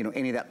 you know,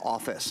 any of that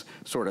office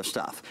sort of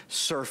stuff.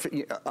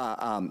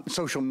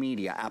 Social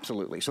media,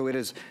 absolutely. So it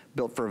is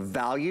built for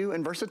value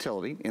and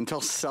versatility.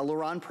 Intel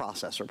Celeron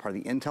processor, part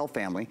of the Intel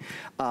family.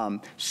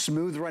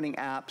 Smooth running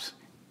apps,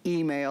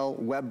 email,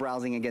 web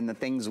browsing, again, the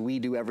things we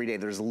do every day.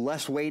 There's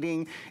less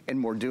waiting and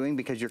more doing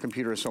because your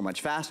computer is so much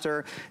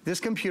faster.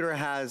 This computer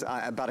has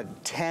about a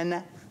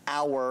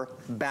 10-hour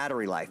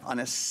battery life on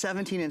a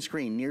 17-inch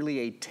screen,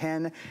 nearly a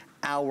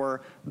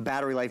 10-hour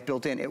battery life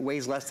built in. It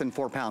weighs less than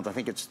 4 pounds. I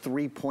think it's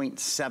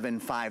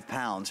 3.75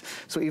 pounds.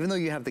 So even though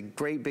you have the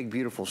great, big,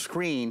 beautiful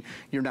screen,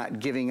 you're not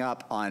giving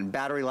up on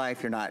battery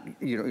life. You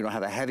don't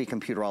have a heavy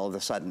computer all of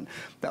a sudden.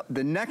 Now,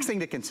 the next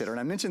thing to consider, and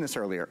I mentioned this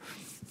earlier,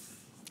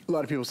 a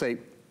lot of people say,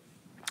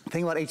 the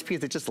thing about HP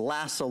is it just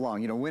lasts so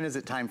long. You know, when is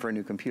it time for a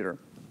new computer?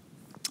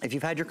 If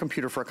you've had your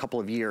computer for a couple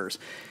of years,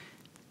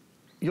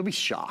 you'll be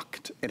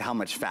shocked at how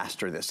much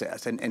faster this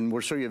is. And we'll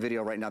show you a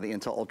video right now, the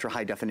Intel Ultra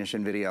High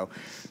Definition video,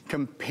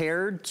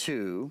 compared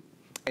to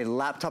a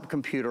laptop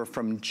computer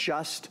from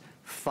just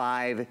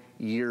 5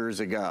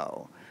 years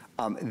ago.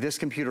 This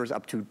computer is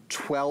up to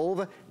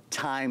 12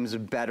 times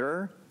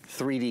better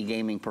 3D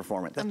gaming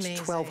performance. That's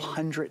amazing.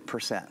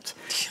 1,200%.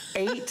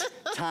 8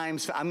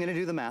 times, I'm gonna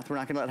do the math. We're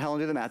not gonna let Helen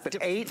do the math, but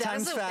 8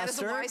 times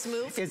faster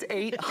is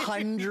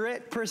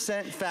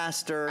 800%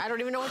 faster. I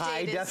don't even know what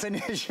high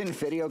definition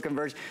video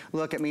conversion.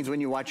 Look, it means when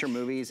you watch your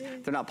movies,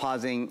 they're not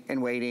pausing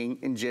and waiting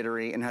and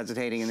jittery and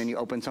hesitating, and then you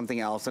open something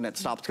else and it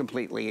stops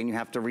completely and you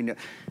have to renew.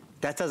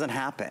 That doesn't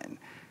happen.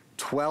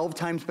 12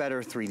 times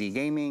better 3D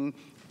gaming,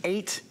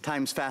 8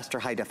 times faster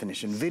high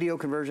definition video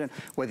conversion,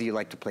 whether you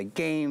like to play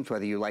games,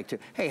 whether you like to,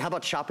 hey, how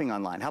about shopping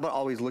online? How about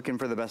always looking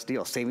for the best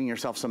deal, saving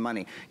yourself some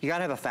money? You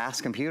gotta have a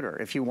fast computer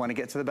if you wanna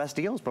get to the best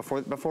deals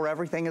before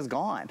everything is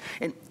gone.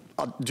 And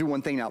I'll do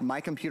one thing now. My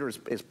computer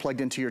is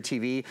plugged into your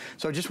TV,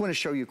 so I just wanna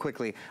show you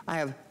quickly. I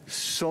have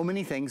so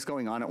many things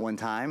going on at one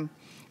time,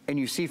 and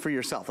you see for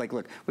yourself. Like,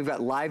 look, we've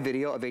got live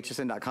video of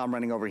hsn.com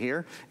running over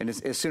here, and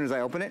as soon as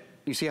I open it,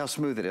 you see how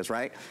smooth it is,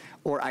 right?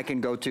 Or I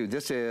can go to,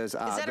 this is... Is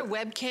that a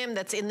webcam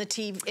that's in the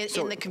TV,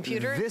 in the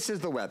computer? This is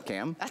the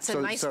webcam. That's a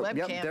nice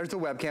webcam. Yep, there's the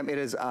webcam. It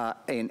is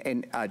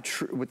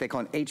what they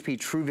call an HP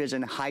True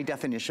Vision high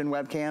definition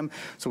webcam.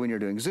 So when you're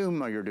doing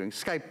Zoom, or you're doing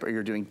Skype, or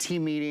you're doing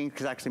team meetings,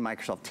 because actually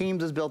Microsoft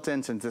Teams is built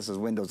in since this is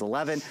Windows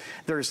 11.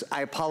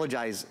 I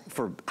apologize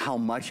for how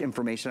much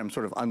information I'm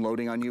sort of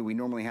unloading on you. We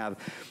normally have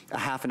a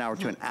half an hour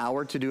to an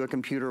hour to do a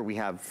computer. We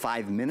have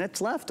 5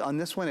 minutes left on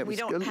this one. It was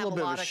a little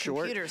bit of a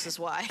short. We don't have a lot of computers is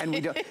why. And we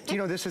don't, do you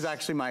know, this is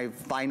actually my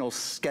final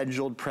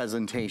scheduled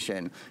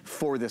presentation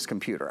for this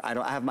computer. I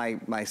have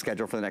my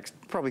schedule for the next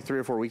probably 3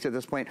 or 4 weeks at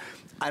this point.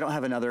 I don't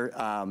have another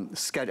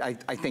schedule,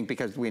 I think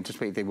because we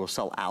anticipate they will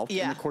sell out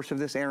in the course of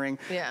this airing.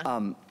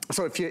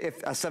 So if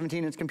a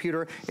 17-inch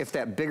computer, if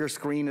that bigger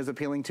screen is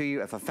appealing to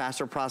you, if a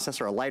faster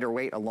processor, a lighter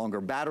weight, a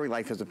longer battery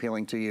life is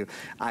appealing to you,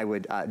 I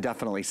would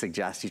definitely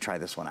suggest you try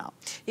this one out.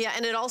 Yeah,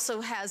 and it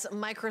also has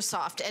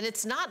Microsoft, and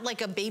it's not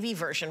like a baby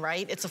version,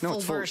 right? It's a full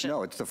version.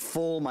 No, it's the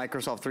full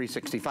Microsoft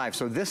 365.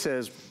 So this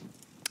is,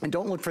 and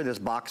don't look for this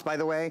box, by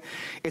the way.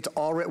 It's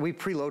already, we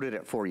preloaded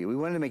it for you. We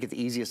wanted to make it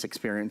the easiest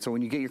experience. So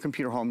when you get your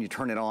computer home, you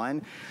turn it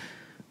on,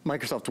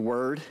 Microsoft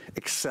Word,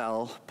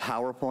 Excel,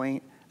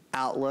 PowerPoint,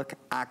 Outlook,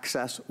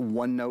 Access,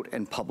 OneNote,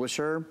 and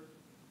Publisher,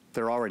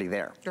 they're already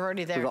there. They're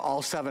already there. We've got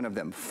all 7 of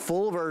them.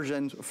 Full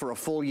versions for a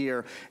full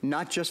year,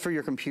 not just for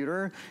your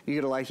computer. You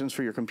get a license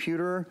for your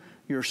computer,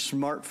 your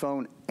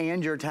smartphone,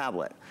 and your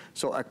tablet.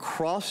 So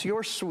across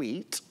your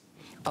suite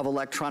of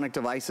electronic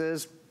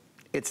devices,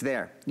 it's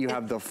there. You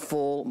have the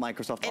full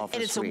Microsoft Office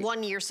and it's suite. a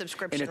 1-year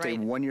subscription, right? And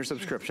it's a 1-year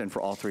subscription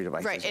for all 3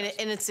 devices. Right,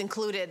 and it's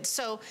included.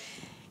 So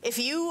if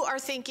you are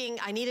thinking,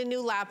 I need a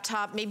new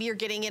laptop, maybe you're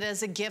getting it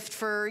as a gift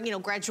for, you know,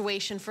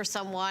 graduation for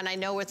someone. I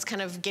know it's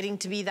kind of getting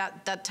to be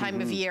that time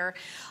of year.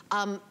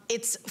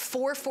 It's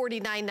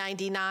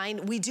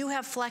 $449.99. We do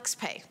have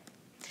FlexPay.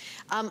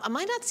 Am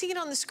I not seeing it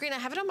on the screen? I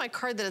have it on my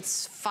card that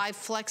it's 5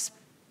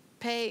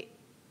 FlexPay.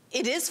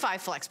 It is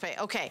 5 FlexPay,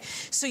 okay.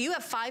 So you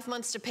have 5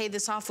 months to pay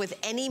this off with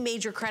any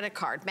major credit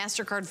card,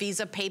 MasterCard,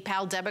 Visa,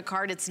 PayPal, debit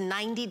card. It's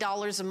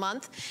 $90 a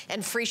month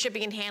and free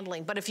shipping and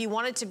handling. But if you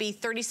want it to be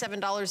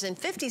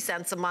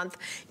 $37.50 a month,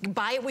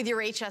 buy it with your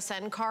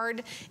HSN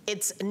card.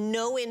 It's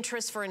no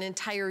interest for an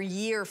entire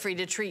year for you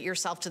to treat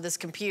yourself to this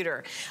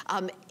computer.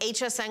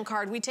 HSN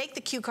card, we take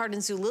the Q card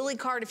and Zulily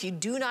card. If you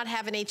do not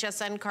have an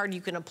HSN card, you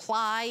can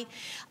apply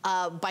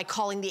by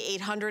calling the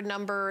 800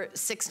 number,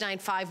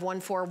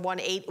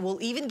 695-1418.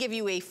 We'll even give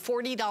you a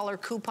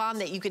 $40 coupon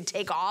that you could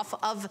take off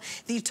of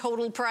the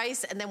total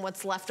price, and then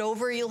what's left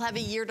over you'll have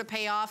a year to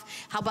pay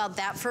off. How about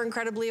that for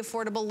incredibly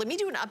affordable? Let me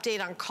do an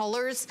update on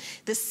colors.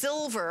 The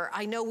silver,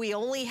 I know we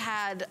only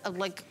had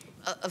like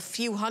a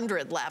few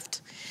hundred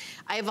left.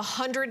 I have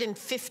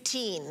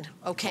 115,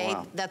 okay? Oh,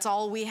 wow. That's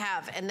all we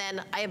have. And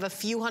then I have a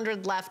few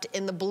hundred left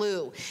in the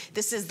blue.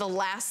 This is the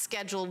last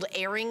scheduled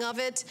airing of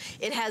it.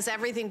 It has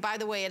everything, by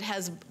the way, it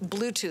has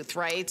Bluetooth,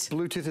 right?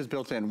 Bluetooth is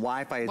built in,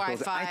 Wi-Fi is built in.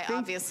 Wi-Fi,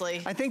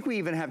 obviously. I think we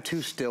even have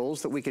 2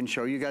 stills that we can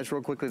show you guys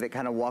real quickly that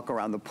kind of walk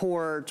around the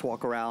ports,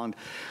 walk around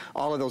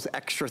all of those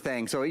extra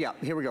things. So yeah,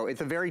 here we go. At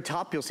the very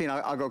top, you'll see, and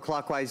I'll go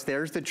clockwise,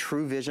 there's the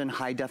True Vision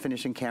high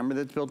definition camera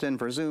that's built in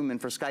for Zoom and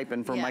for Skype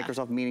and for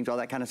Microsoft meetings, all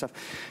that kind of stuff.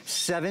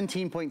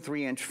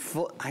 17.3-inch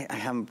full, I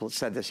haven't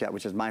said this yet,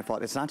 which is my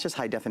fault. It's not just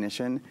high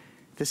definition.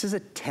 This is a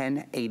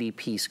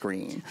 1080p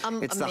screen.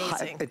 It's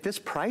amazing. At this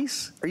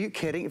price, are you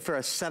kidding? For a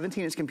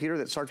 17-inch computer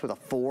that starts with a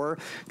 4,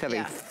 to have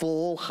a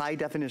full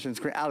high-definition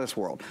screen, out of this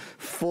world.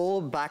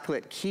 Full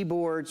backlit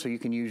keyboard, so you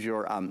can use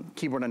your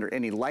keyboard under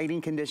any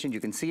lighting conditions.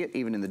 You can see it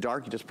even in the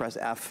dark. You just press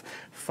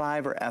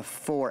F5 or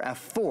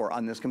F4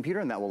 on this computer,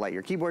 and that will light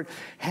your keyboard.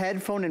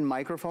 Headphone and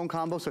microphone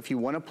combo, so if you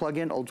want to plug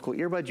in old school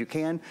earbuds, you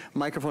can.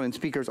 Microphone and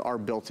speakers are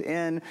built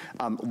in.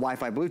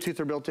 Wi-Fi, Bluetooth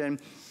are built in.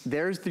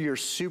 There's your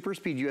super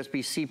speed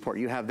USB-C port.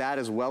 You have that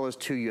as well as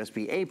 2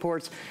 USB-A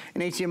ports,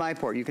 an HDMI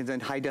port. You can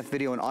send high-def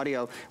video and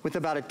audio with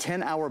about a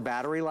 10-hour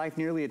battery life,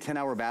 nearly a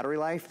 10-hour battery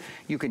life.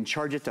 You can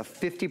charge it to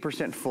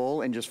 50%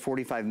 full in just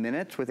 45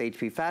 minutes with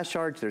HP Fast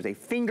Charge. There's a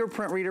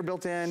fingerprint reader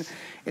built in.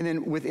 And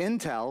then with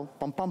Intel,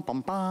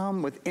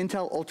 with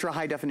Intel Ultra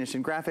High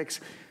Definition graphics,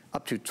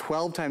 up to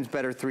 12 times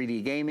better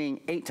 3D gaming,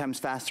 8 times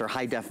faster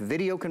high-def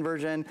video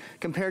conversion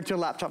compared to a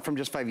laptop from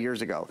just 5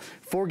 years ago.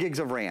 4 gigs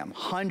of RAM,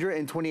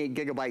 128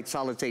 gigabyte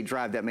solid-state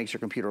drive that makes your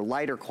computer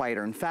lighter,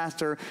 quieter, and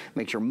faster,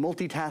 makes your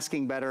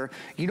multitasking better.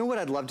 You know what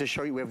I'd love to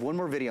show you? We have one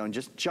more video and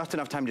just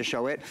enough time to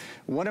show it.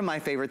 One of my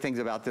favorite things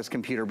about this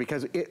computer,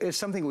 because it is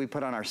something we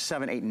put on our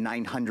 $700,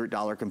 $800,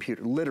 $900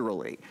 computer,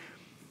 literally,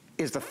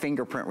 is the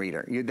fingerprint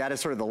reader. That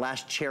is sort of the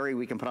last cherry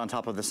we can put on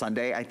top of the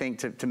sundae, I think,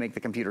 to make the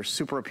computer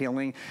super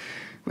appealing.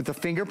 With the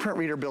fingerprint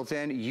reader built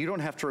in, you don't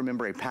have to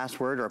remember a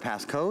password or a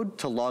passcode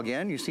to log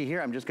in. You see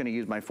here, I'm just gonna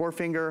use my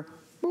forefinger,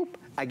 boop,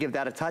 I give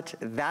that a touch,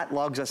 that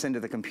logs us into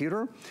the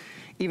computer.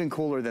 Even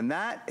cooler than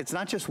that, it's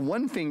not just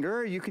one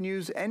finger, you can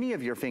use any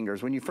of your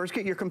fingers. When you first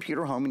get your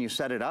computer home and you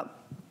set it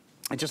up,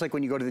 it's just like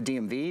when you go to the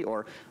DMV,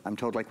 or I'm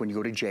told like when you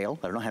go to jail.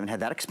 I don't know, I haven't had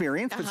that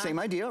experience, but same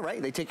idea,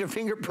 right? They take your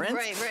fingerprints.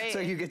 Right. So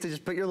you get to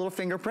just put your little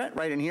fingerprint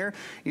right in here.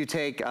 You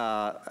take,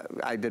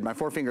 I did my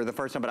forefinger the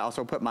first time, but I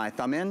also put my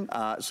thumb in.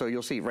 So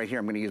you'll see right here,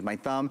 I'm gonna use my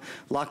thumb.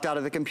 Locked out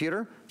of the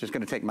computer, just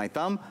gonna take my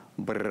thumb,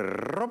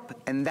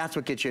 and that's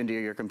what gets you into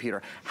your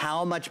computer.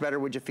 How much better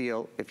would you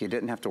feel if you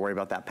didn't have to worry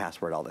about that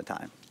password all the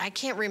time? I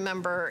can't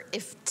remember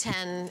if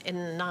 10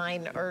 and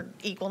 9 are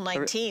equal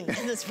 19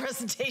 in this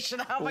presentation.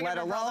 How am I Let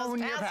gonna remember all alone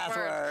those your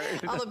passwords?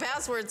 All the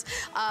passwords.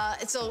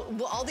 So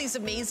all these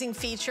amazing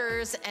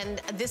features,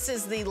 and this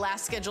is the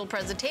last scheduled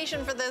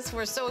presentation for this.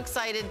 We're so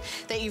excited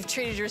that you've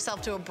treated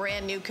yourself to a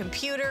brand new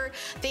computer.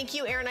 Thank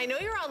you, Aaron. I know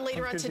you're on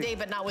later on today,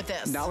 but not with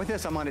this. Not with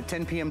this. I'm on at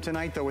 10 p.m.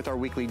 tonight, though, with our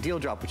weekly deal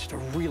drop, which is a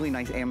really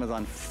nice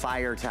Amazon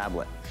Fire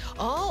tablet.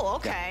 Oh,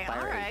 okay. Yeah,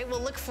 all right.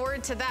 We'll look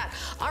forward to that.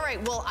 All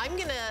right. Well, I'm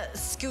going to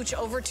scooch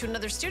over to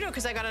another studio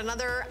because I got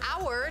another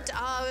hour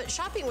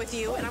shopping with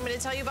you, and I'm going to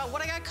tell you about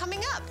what I got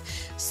coming up.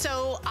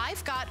 So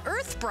I've got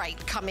Earth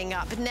Bright coming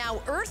up.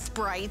 Now, Earth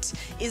Bright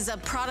is a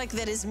product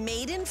that is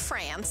made in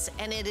France,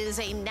 and it is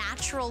a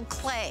natural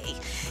clay.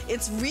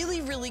 It's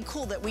really, really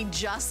cool that we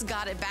just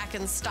got it back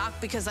in stock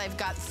because I've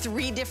got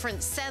 3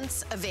 different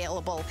scents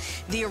available.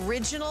 The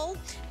original,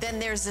 then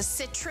there's a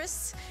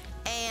citrus,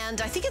 and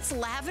I think it's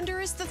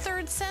lavender is the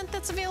 3rd scent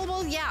that's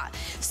available. Yeah.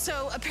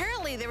 So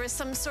apparently there was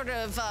some sort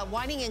of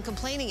whining and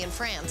complaining in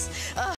France.